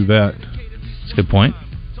class to do that. That's a good point.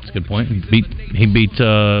 He beat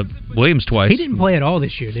Williams twice. He didn't play at all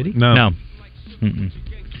this year, did he? No.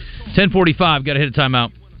 10:45, got to hit a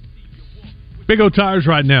timeout. Big O Tires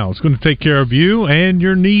right now. It's going to take care of you and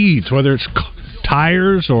your needs, whether it's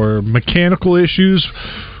tires or mechanical issues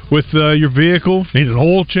with your vehicle. Need an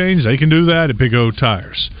oil change? They can do that at Big O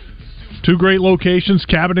Tires. 2 great locations,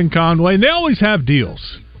 Cabot and Conway, and they always have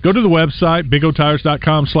deals. Go to the website,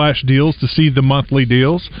 bigotires.com/deals to see the monthly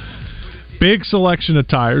deals. Big selection of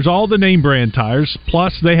tires, all the name brand tires,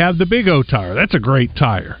 plus they have the Big O tire. That's a great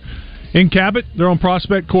tire. In Cabot, they're on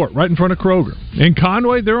Prospect Court, right in front of Kroger. In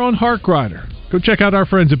Conway, they're on Harkrider. Go check out our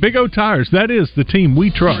friends at Big O Tires. That is the team we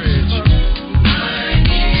trust.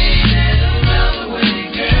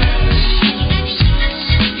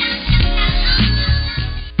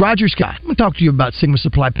 Roger Scott. I'm going to talk to you about Sigma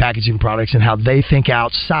Supply Packaging Products and how they think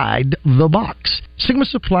outside the box. Sigma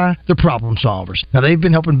Supply, they're problem solvers. Now, they've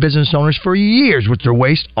been helping business owners for years with their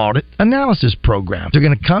waste audit analysis program. They're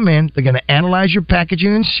going to come in, they're going to analyze your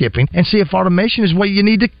packaging and shipping and see if automation is what you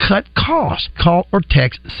need to cut costs. Call or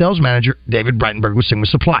text sales manager David Breitenberg with Sigma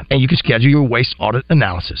Supply, and you can schedule your waste audit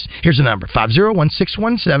analysis. Here's the number,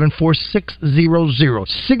 501-617-4600.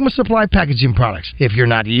 Sigma Supply Packaging Products. If you're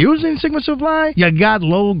not using Sigma Supply, you got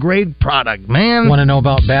low-grade product, man. Want to know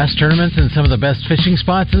about bass tournaments and some of the best fishing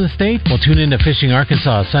spots in the state? Well, tune in to Fishing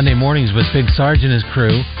Arkansas Sunday mornings with Big Sarge and his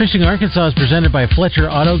crew. Fishing Arkansas is presented by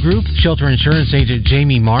Fletcher Auto Group, Shelter Insurance Agent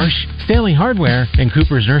Jamie Marsh, Stanley Hardware, and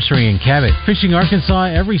Cooper's Nursery in Cabot. Fishing Arkansas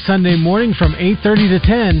every Sunday morning from 8:30 to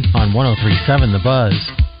 10 on 103.7 The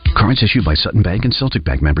Buzz. Cards issued by Sutton Bank and Celtic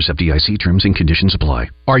Bank, members FDIC. Terms and conditions apply.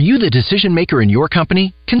 Are you the decision maker in your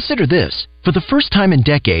company? Consider this. For the first time in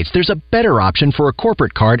decades, there's a better option for a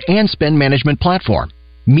corporate card and spend management platform.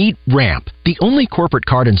 Meet Ramp, the only corporate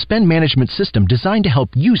card and spend management system designed to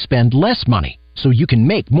help you spend less money so you can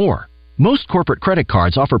make more. Most corporate credit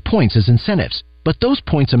cards offer points as incentives, but those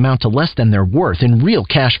points amount to less than their worth in real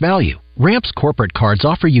cash value. Ramp's corporate cards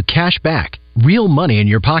offer you cash back, real money in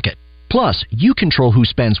your pocket. Plus, you control who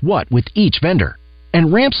spends what with each vendor.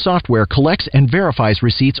 And Ramp's software collects and verifies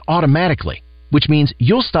receipts automatically, which means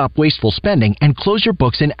you'll stop wasteful spending and close your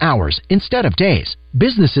books in hours instead of days.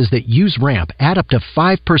 Businesses that use Ramp add up to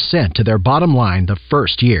 5% to their bottom line the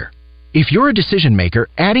first year. If you're a decision maker,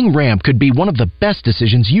 adding Ramp could be one of the best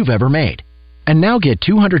decisions you've ever made. And now get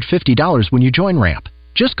 $250 when you join Ramp.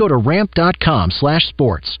 Just go to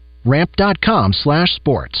ramp.com/sports.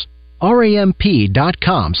 Ramp.com/sports.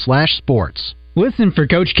 ramp.com/sports. Listen for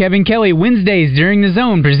Coach Kevin Kelly Wednesdays during the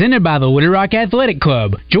Zone, presented by the Wooded Rock Athletic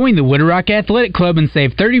Club. Join the Wooded Rock Athletic Club and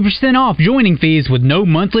save 30% off joining fees with no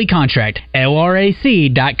monthly contract.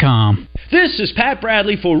 LRAC.com. This is Pat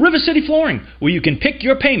Bradley for River City Flooring, where you can pick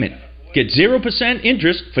your payment. Get 0%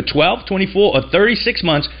 interest for 12, 24, or 36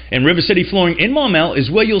 months, and River City Flooring in Maumelle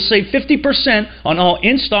is where you'll save 50% on all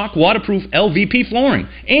in-stock waterproof LVP flooring.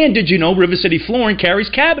 And did you know River City Flooring carries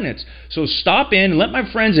cabinets? So stop in and let my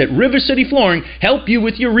friends at River City Flooring help you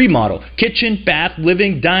with your remodel. Kitchen, bath,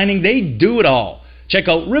 living, dining, they do it all. Check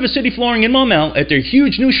out River City Flooring in Maumelle at their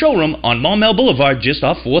huge new showroom on Maumelle Boulevard just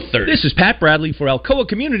off 430. This is Pat Bradley for Alcoa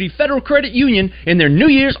Community Federal Credit Union in their New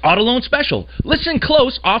Year's Auto Loan Special. Listen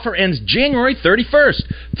close, offer ends January 31st.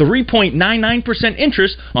 3.99%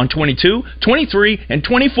 interest on 22, 23, and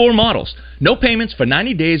 24 models. No payments for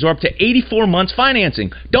 90 days or up to 84 months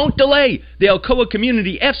financing. Don't delay. The Alcoa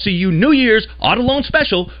Community FCU New Year's Auto Loan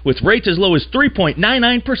Special with rates as low as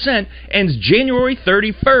 3.99% ends January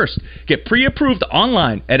 31st. Get pre-approved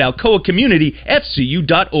online at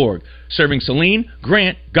alcoacommunityfcu.org. Serving Saline,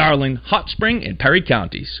 Grant, Garland, Hot Spring, and Perry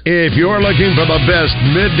counties. If you're looking for the best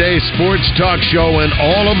midday sports talk show in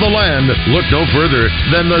all of the land, look no further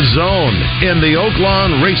than The Zone in the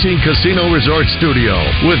Oaklawn Racing Casino Resort Studio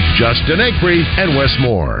with Justin Acree and Wes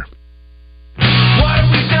Moore. What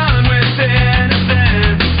have we done with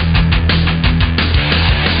innocence?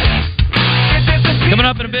 Coming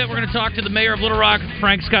up in a bit, we're going to talk to the mayor of Little Rock,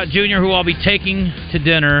 Frank Scott Jr., who I'll be taking to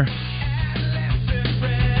dinner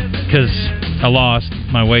because I lost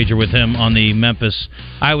my wager with him on the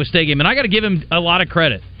Memphis-Iowa State game. And I got to give him a lot of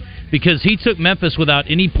credit because he took Memphis without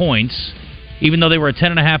any points, even though they were a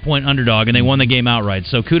 10.5-point underdog, and they won the game outright.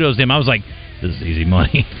 So kudos to him. I was like, this is easy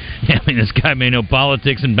money. I mean, this guy may know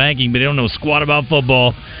politics and banking, but he don't know squat about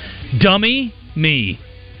football. Dummy, me.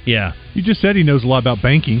 Yeah. You just said he knows a lot about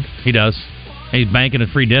banking. He does. He's banking a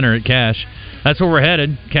free dinner at Cash. That's where we're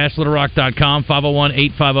headed. CashLittleRock.com,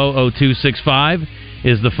 501-850-0265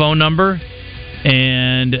 is the phone number.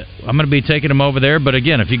 And I'm going to be taking them over there. But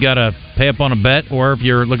again, if you got to pay up on a bet, or if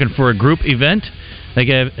you're looking for a group event, they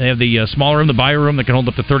have the smaller room, the bio room that can hold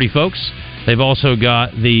up to 30 folks. They've also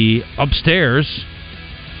got the upstairs,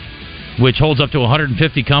 which holds up to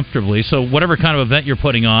 150 comfortably. So whatever kind of event you're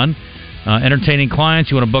putting on, entertaining clients,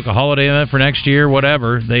 you want to book a holiday event for next year,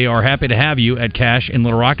 whatever, they are happy to have you at Cash in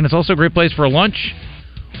Little Rock. And it's also a great place for a lunch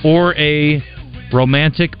or a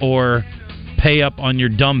romantic or pay up on your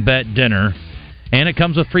dumb bet dinner. And it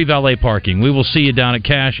comes with free valet parking. We will see you down at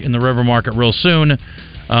Cash in the River Market real soon.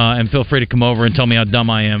 And feel free to come over and tell me how dumb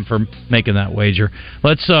I am for making that wager.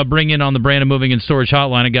 Let's bring in on the Brandon Moving and Storage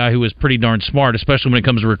Hotline a guy who is pretty darn smart, especially when it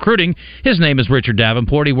comes to recruiting. His name is Richard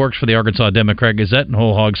Davenport. He works for the Arkansas Democrat Gazette and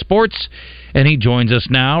Whole Hog Sports, and he joins us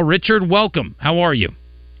now. Richard, welcome. How are you?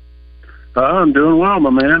 I'm doing well, my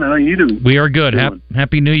man. How are you doing? We are good.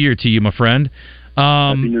 Happy New Year to you, my friend.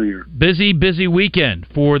 Happy New Year. Busy weekend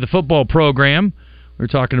for the football program. We're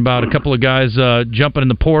talking about a couple of guys jumping in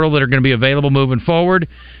the portal that are going to be available moving forward.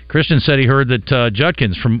 Christian said he heard that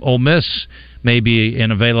Judkins from Ole Miss may be an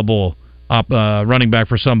available running back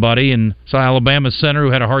for somebody. And so Alabama's center, who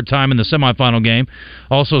had a hard time in the semifinal game,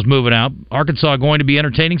 also is moving out. Arkansas going to be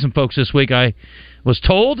entertaining some folks this week, I was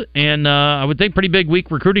told. And I would think pretty big week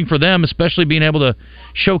recruiting for them, especially being able to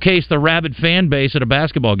showcase the rabid fan base at a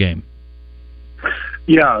basketball game.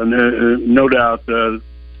 Yeah, no doubt.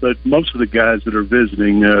 But most of the guys that are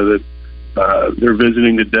visiting, they're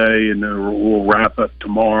visiting today, and we'll wrap up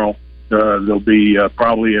tomorrow. There'll be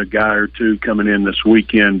probably a guy or two coming in this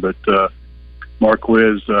weekend, but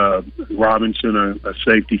Marquez Robinson, a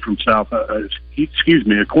safety from a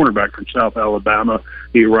cornerback from South Alabama,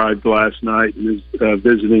 he arrived last night and is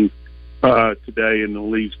visiting today and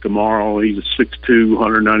leaves tomorrow. He's a 6'2",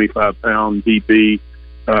 195-pound DB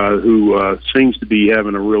who seems to be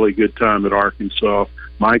having a really good time at Arkansas.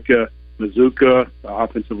 Micah Mazuka,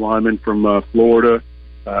 offensive lineman from Florida,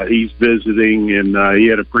 he's visiting, and he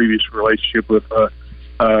had a previous relationship with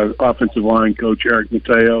offensive line coach Eric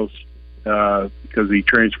Mateos because he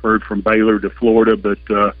transferred from Baylor to Florida, but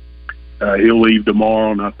he'll leave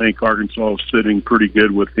tomorrow, and I think Arkansas is sitting pretty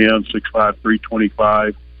good with him, 6'5",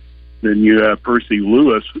 325. Then you have Percy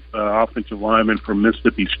Lewis, offensive lineman from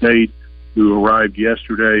Mississippi State, who arrived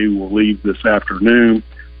yesterday, who will leave this afternoon.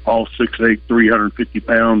 All 6'8", 350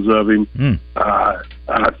 pounds of him.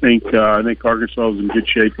 I think Arkansas is in good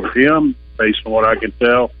shape with him, based on what I can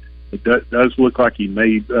tell. It does look like he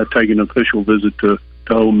may take an official visit to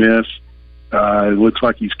Ole Miss. It looks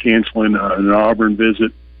like he's canceling an Auburn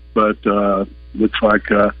visit, but looks like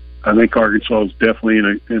I think Arkansas is definitely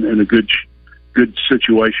in a good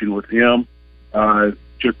situation with him.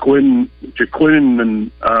 Jaquin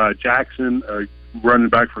Jackson, running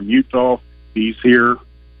back from Utah, he's here.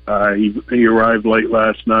 He arrived late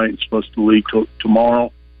last night and supposed to leave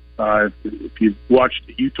tomorrow. If you've watched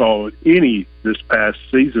Utah any this past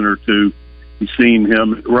season or two, you've seen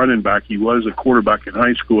him running back. He was a quarterback in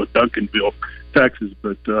high school at Duncanville, Texas,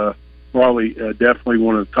 but probably definitely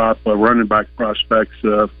one of the top running back prospects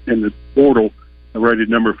in the portal, rated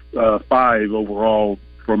number 5 overall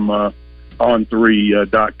from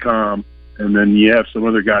On3.com. And then you have some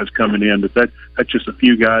other guys coming in, but that's just a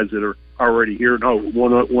few guys that are already here. No,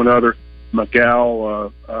 one other,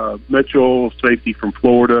 Miguel Mitchell, safety from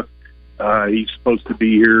Florida. He's supposed to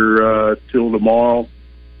be here till tomorrow.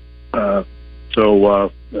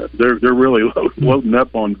 So they're really loading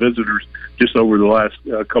up on visitors just over the last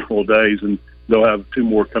couple of days, and they'll have 2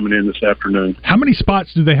 more coming in this afternoon. How many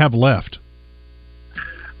spots do they have left?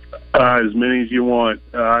 As many as you want.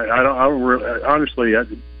 Honestly, I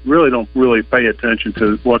really don't pay attention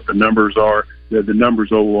to what the numbers are. The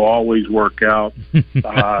numbers will always work out.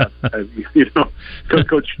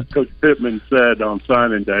 Coach Pittman said on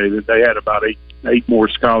signing day that they had about eight more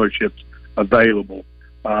scholarships available,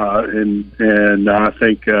 and I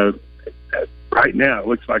think right now it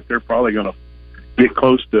looks like they're probably going to get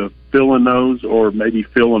close to filling those, or maybe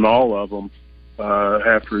filling all of them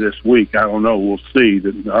after this week. I don't know. We'll see.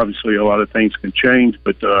 Obviously, a lot of things can change,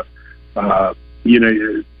 but I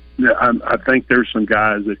think there's some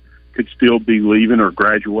guys that could still be leaving or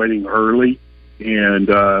graduating early and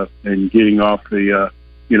getting off the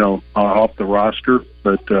off the roster.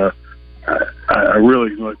 But I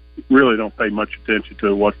really don't pay much attention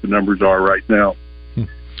to what the numbers are right now.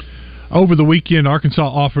 Over the weekend, Arkansas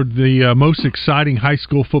offered the most exciting high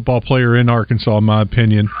school football player in Arkansas, in my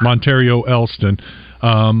opinion, Montario Elston.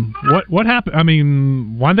 What happened? I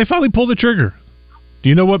mean, why did they finally pull the trigger? Do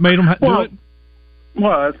you know what made them do it?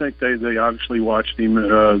 Well, I think they obviously watched him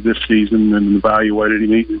this season and evaluated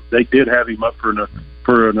him. They did have him up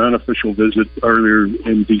for an unofficial visit earlier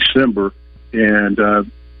in December, And a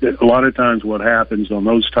lot of times what happens on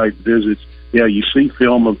those type visits, you see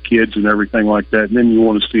film of kids and everything like that, and then you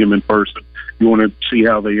want to see them in person. You want to see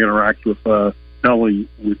how they interact with not only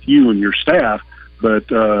with you and your staff,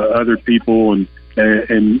 but other people, and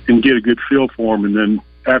get a good feel for them. And then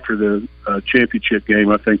after the championship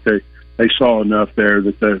game, I think they saw enough there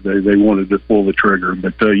that they wanted to pull the trigger.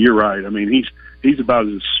 But you're right. I mean, he's about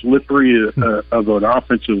as slippery of an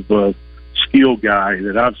offensive skill guy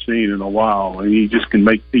that I've seen in a while, and he just can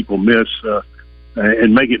make people miss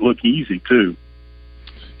and make it look easy too.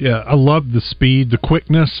 Yeah, I love the speed, the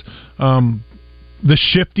quickness, the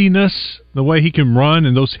shiftiness, the way he can run,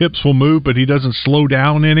 and those hips will move, but he doesn't slow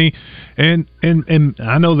down any. And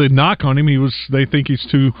I know the knock on him, they think he's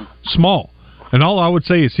too small. And all I would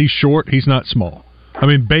say is he's short, he's not small. I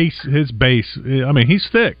mean, his base, I mean, he's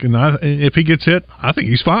thick, and if he gets hit, I think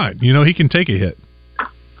he's fine. He can take a hit.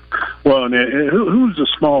 Well, and who's the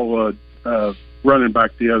small running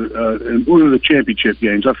back in one of the championship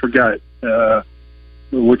games? I forgot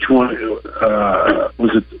which one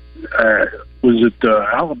was it. Was it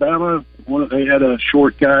Alabama? They had a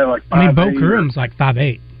short guy like 5'8". Bo Curum's like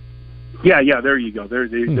 5'8". Yeah. There you go. There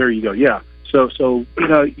you go. Yeah. So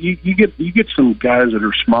you get some guys that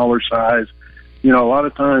are smaller size. A lot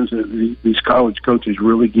of times these college coaches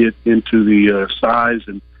really get into the size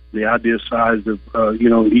and the ideal size of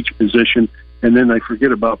each position, and then they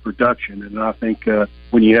forget about production. And I think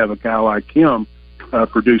when you have a guy like him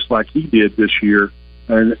produce like he did this year,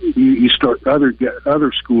 and you start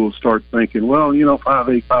other schools start thinking, well,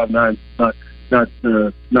 5'8", 5'9",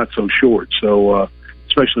 not so short. So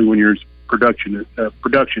especially when your production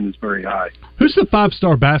is very high. Who's the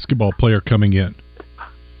 5-star basketball player coming in?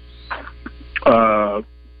 I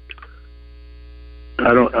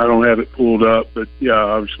don't have it pulled up, but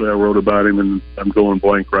obviously I wrote about him, and I'm going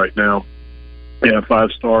blank right now.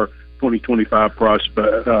 5-star 2025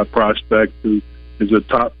 prospect who is a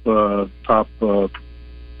top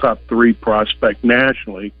 3 prospect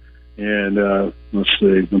nationally. And let's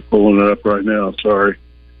see, I'm pulling it up right now. Sorry.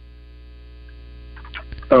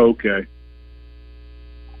 Okay.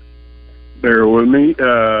 Bear with me.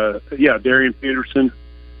 Darian Peterson.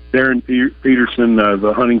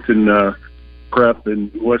 The Huntington Prep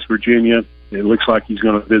in West Virginia. It looks like he's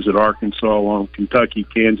going to visit Arkansas, along with Kentucky,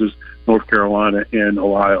 Kansas, North Carolina, and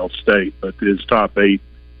Ohio State. But his top 8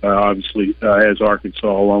 obviously has Arkansas,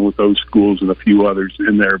 along with those schools and a few others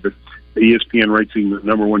in there. But ESPN rates him the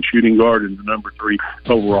number 1 shooting guard and the number 3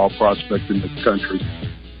 overall prospect in the country.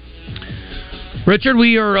 Richard,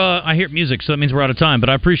 we are, I hear music, so that means we're out of time, but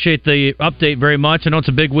I appreciate the update very much. I know it's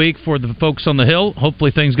a big week for the folks on the Hill. Hopefully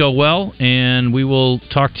things go well, and we will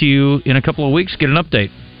talk to you in a couple of weeks, get an update.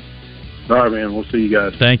 All right, man. We'll see you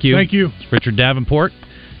guys. Thank you. Thank you. It's Richard Davenport.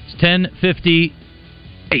 It's 10:58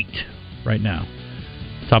 right now.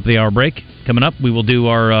 Top of the hour break. Coming up, we will do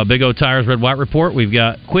our Big O Tires Red White Report. We've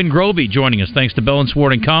got Quinn Grovey joining us, thanks to Bell &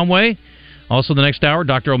 Swart and Conway. Also, the next hour,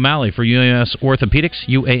 Dr. O'Malley for UAMS Orthopedics.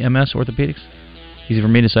 Easy for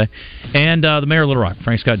me to say. And the mayor of Little Rock,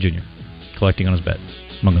 Frank Scott Jr., collecting on his bet,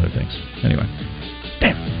 among other things. Anyway.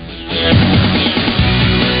 Damn.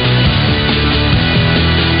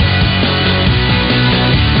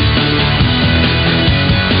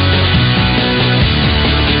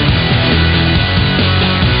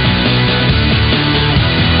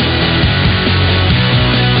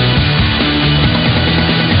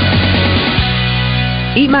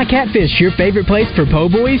 Eat My Catfish, your favorite place for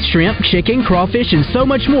po' boys, shrimp, chicken, crawfish, and so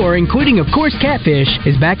much more, including, of course, catfish,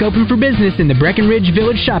 is back open for business in the Breckenridge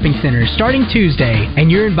Village Shopping Center starting Tuesday.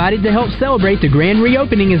 And you're invited to help celebrate the grand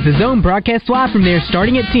reopening as the Zone broadcasts live from there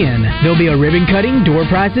starting at 10. There'll be a ribbon cutting, door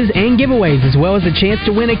prizes, and giveaways, as well as a chance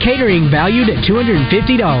to win a catering valued at $250.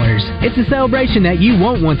 It's a celebration that you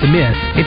won't want to miss.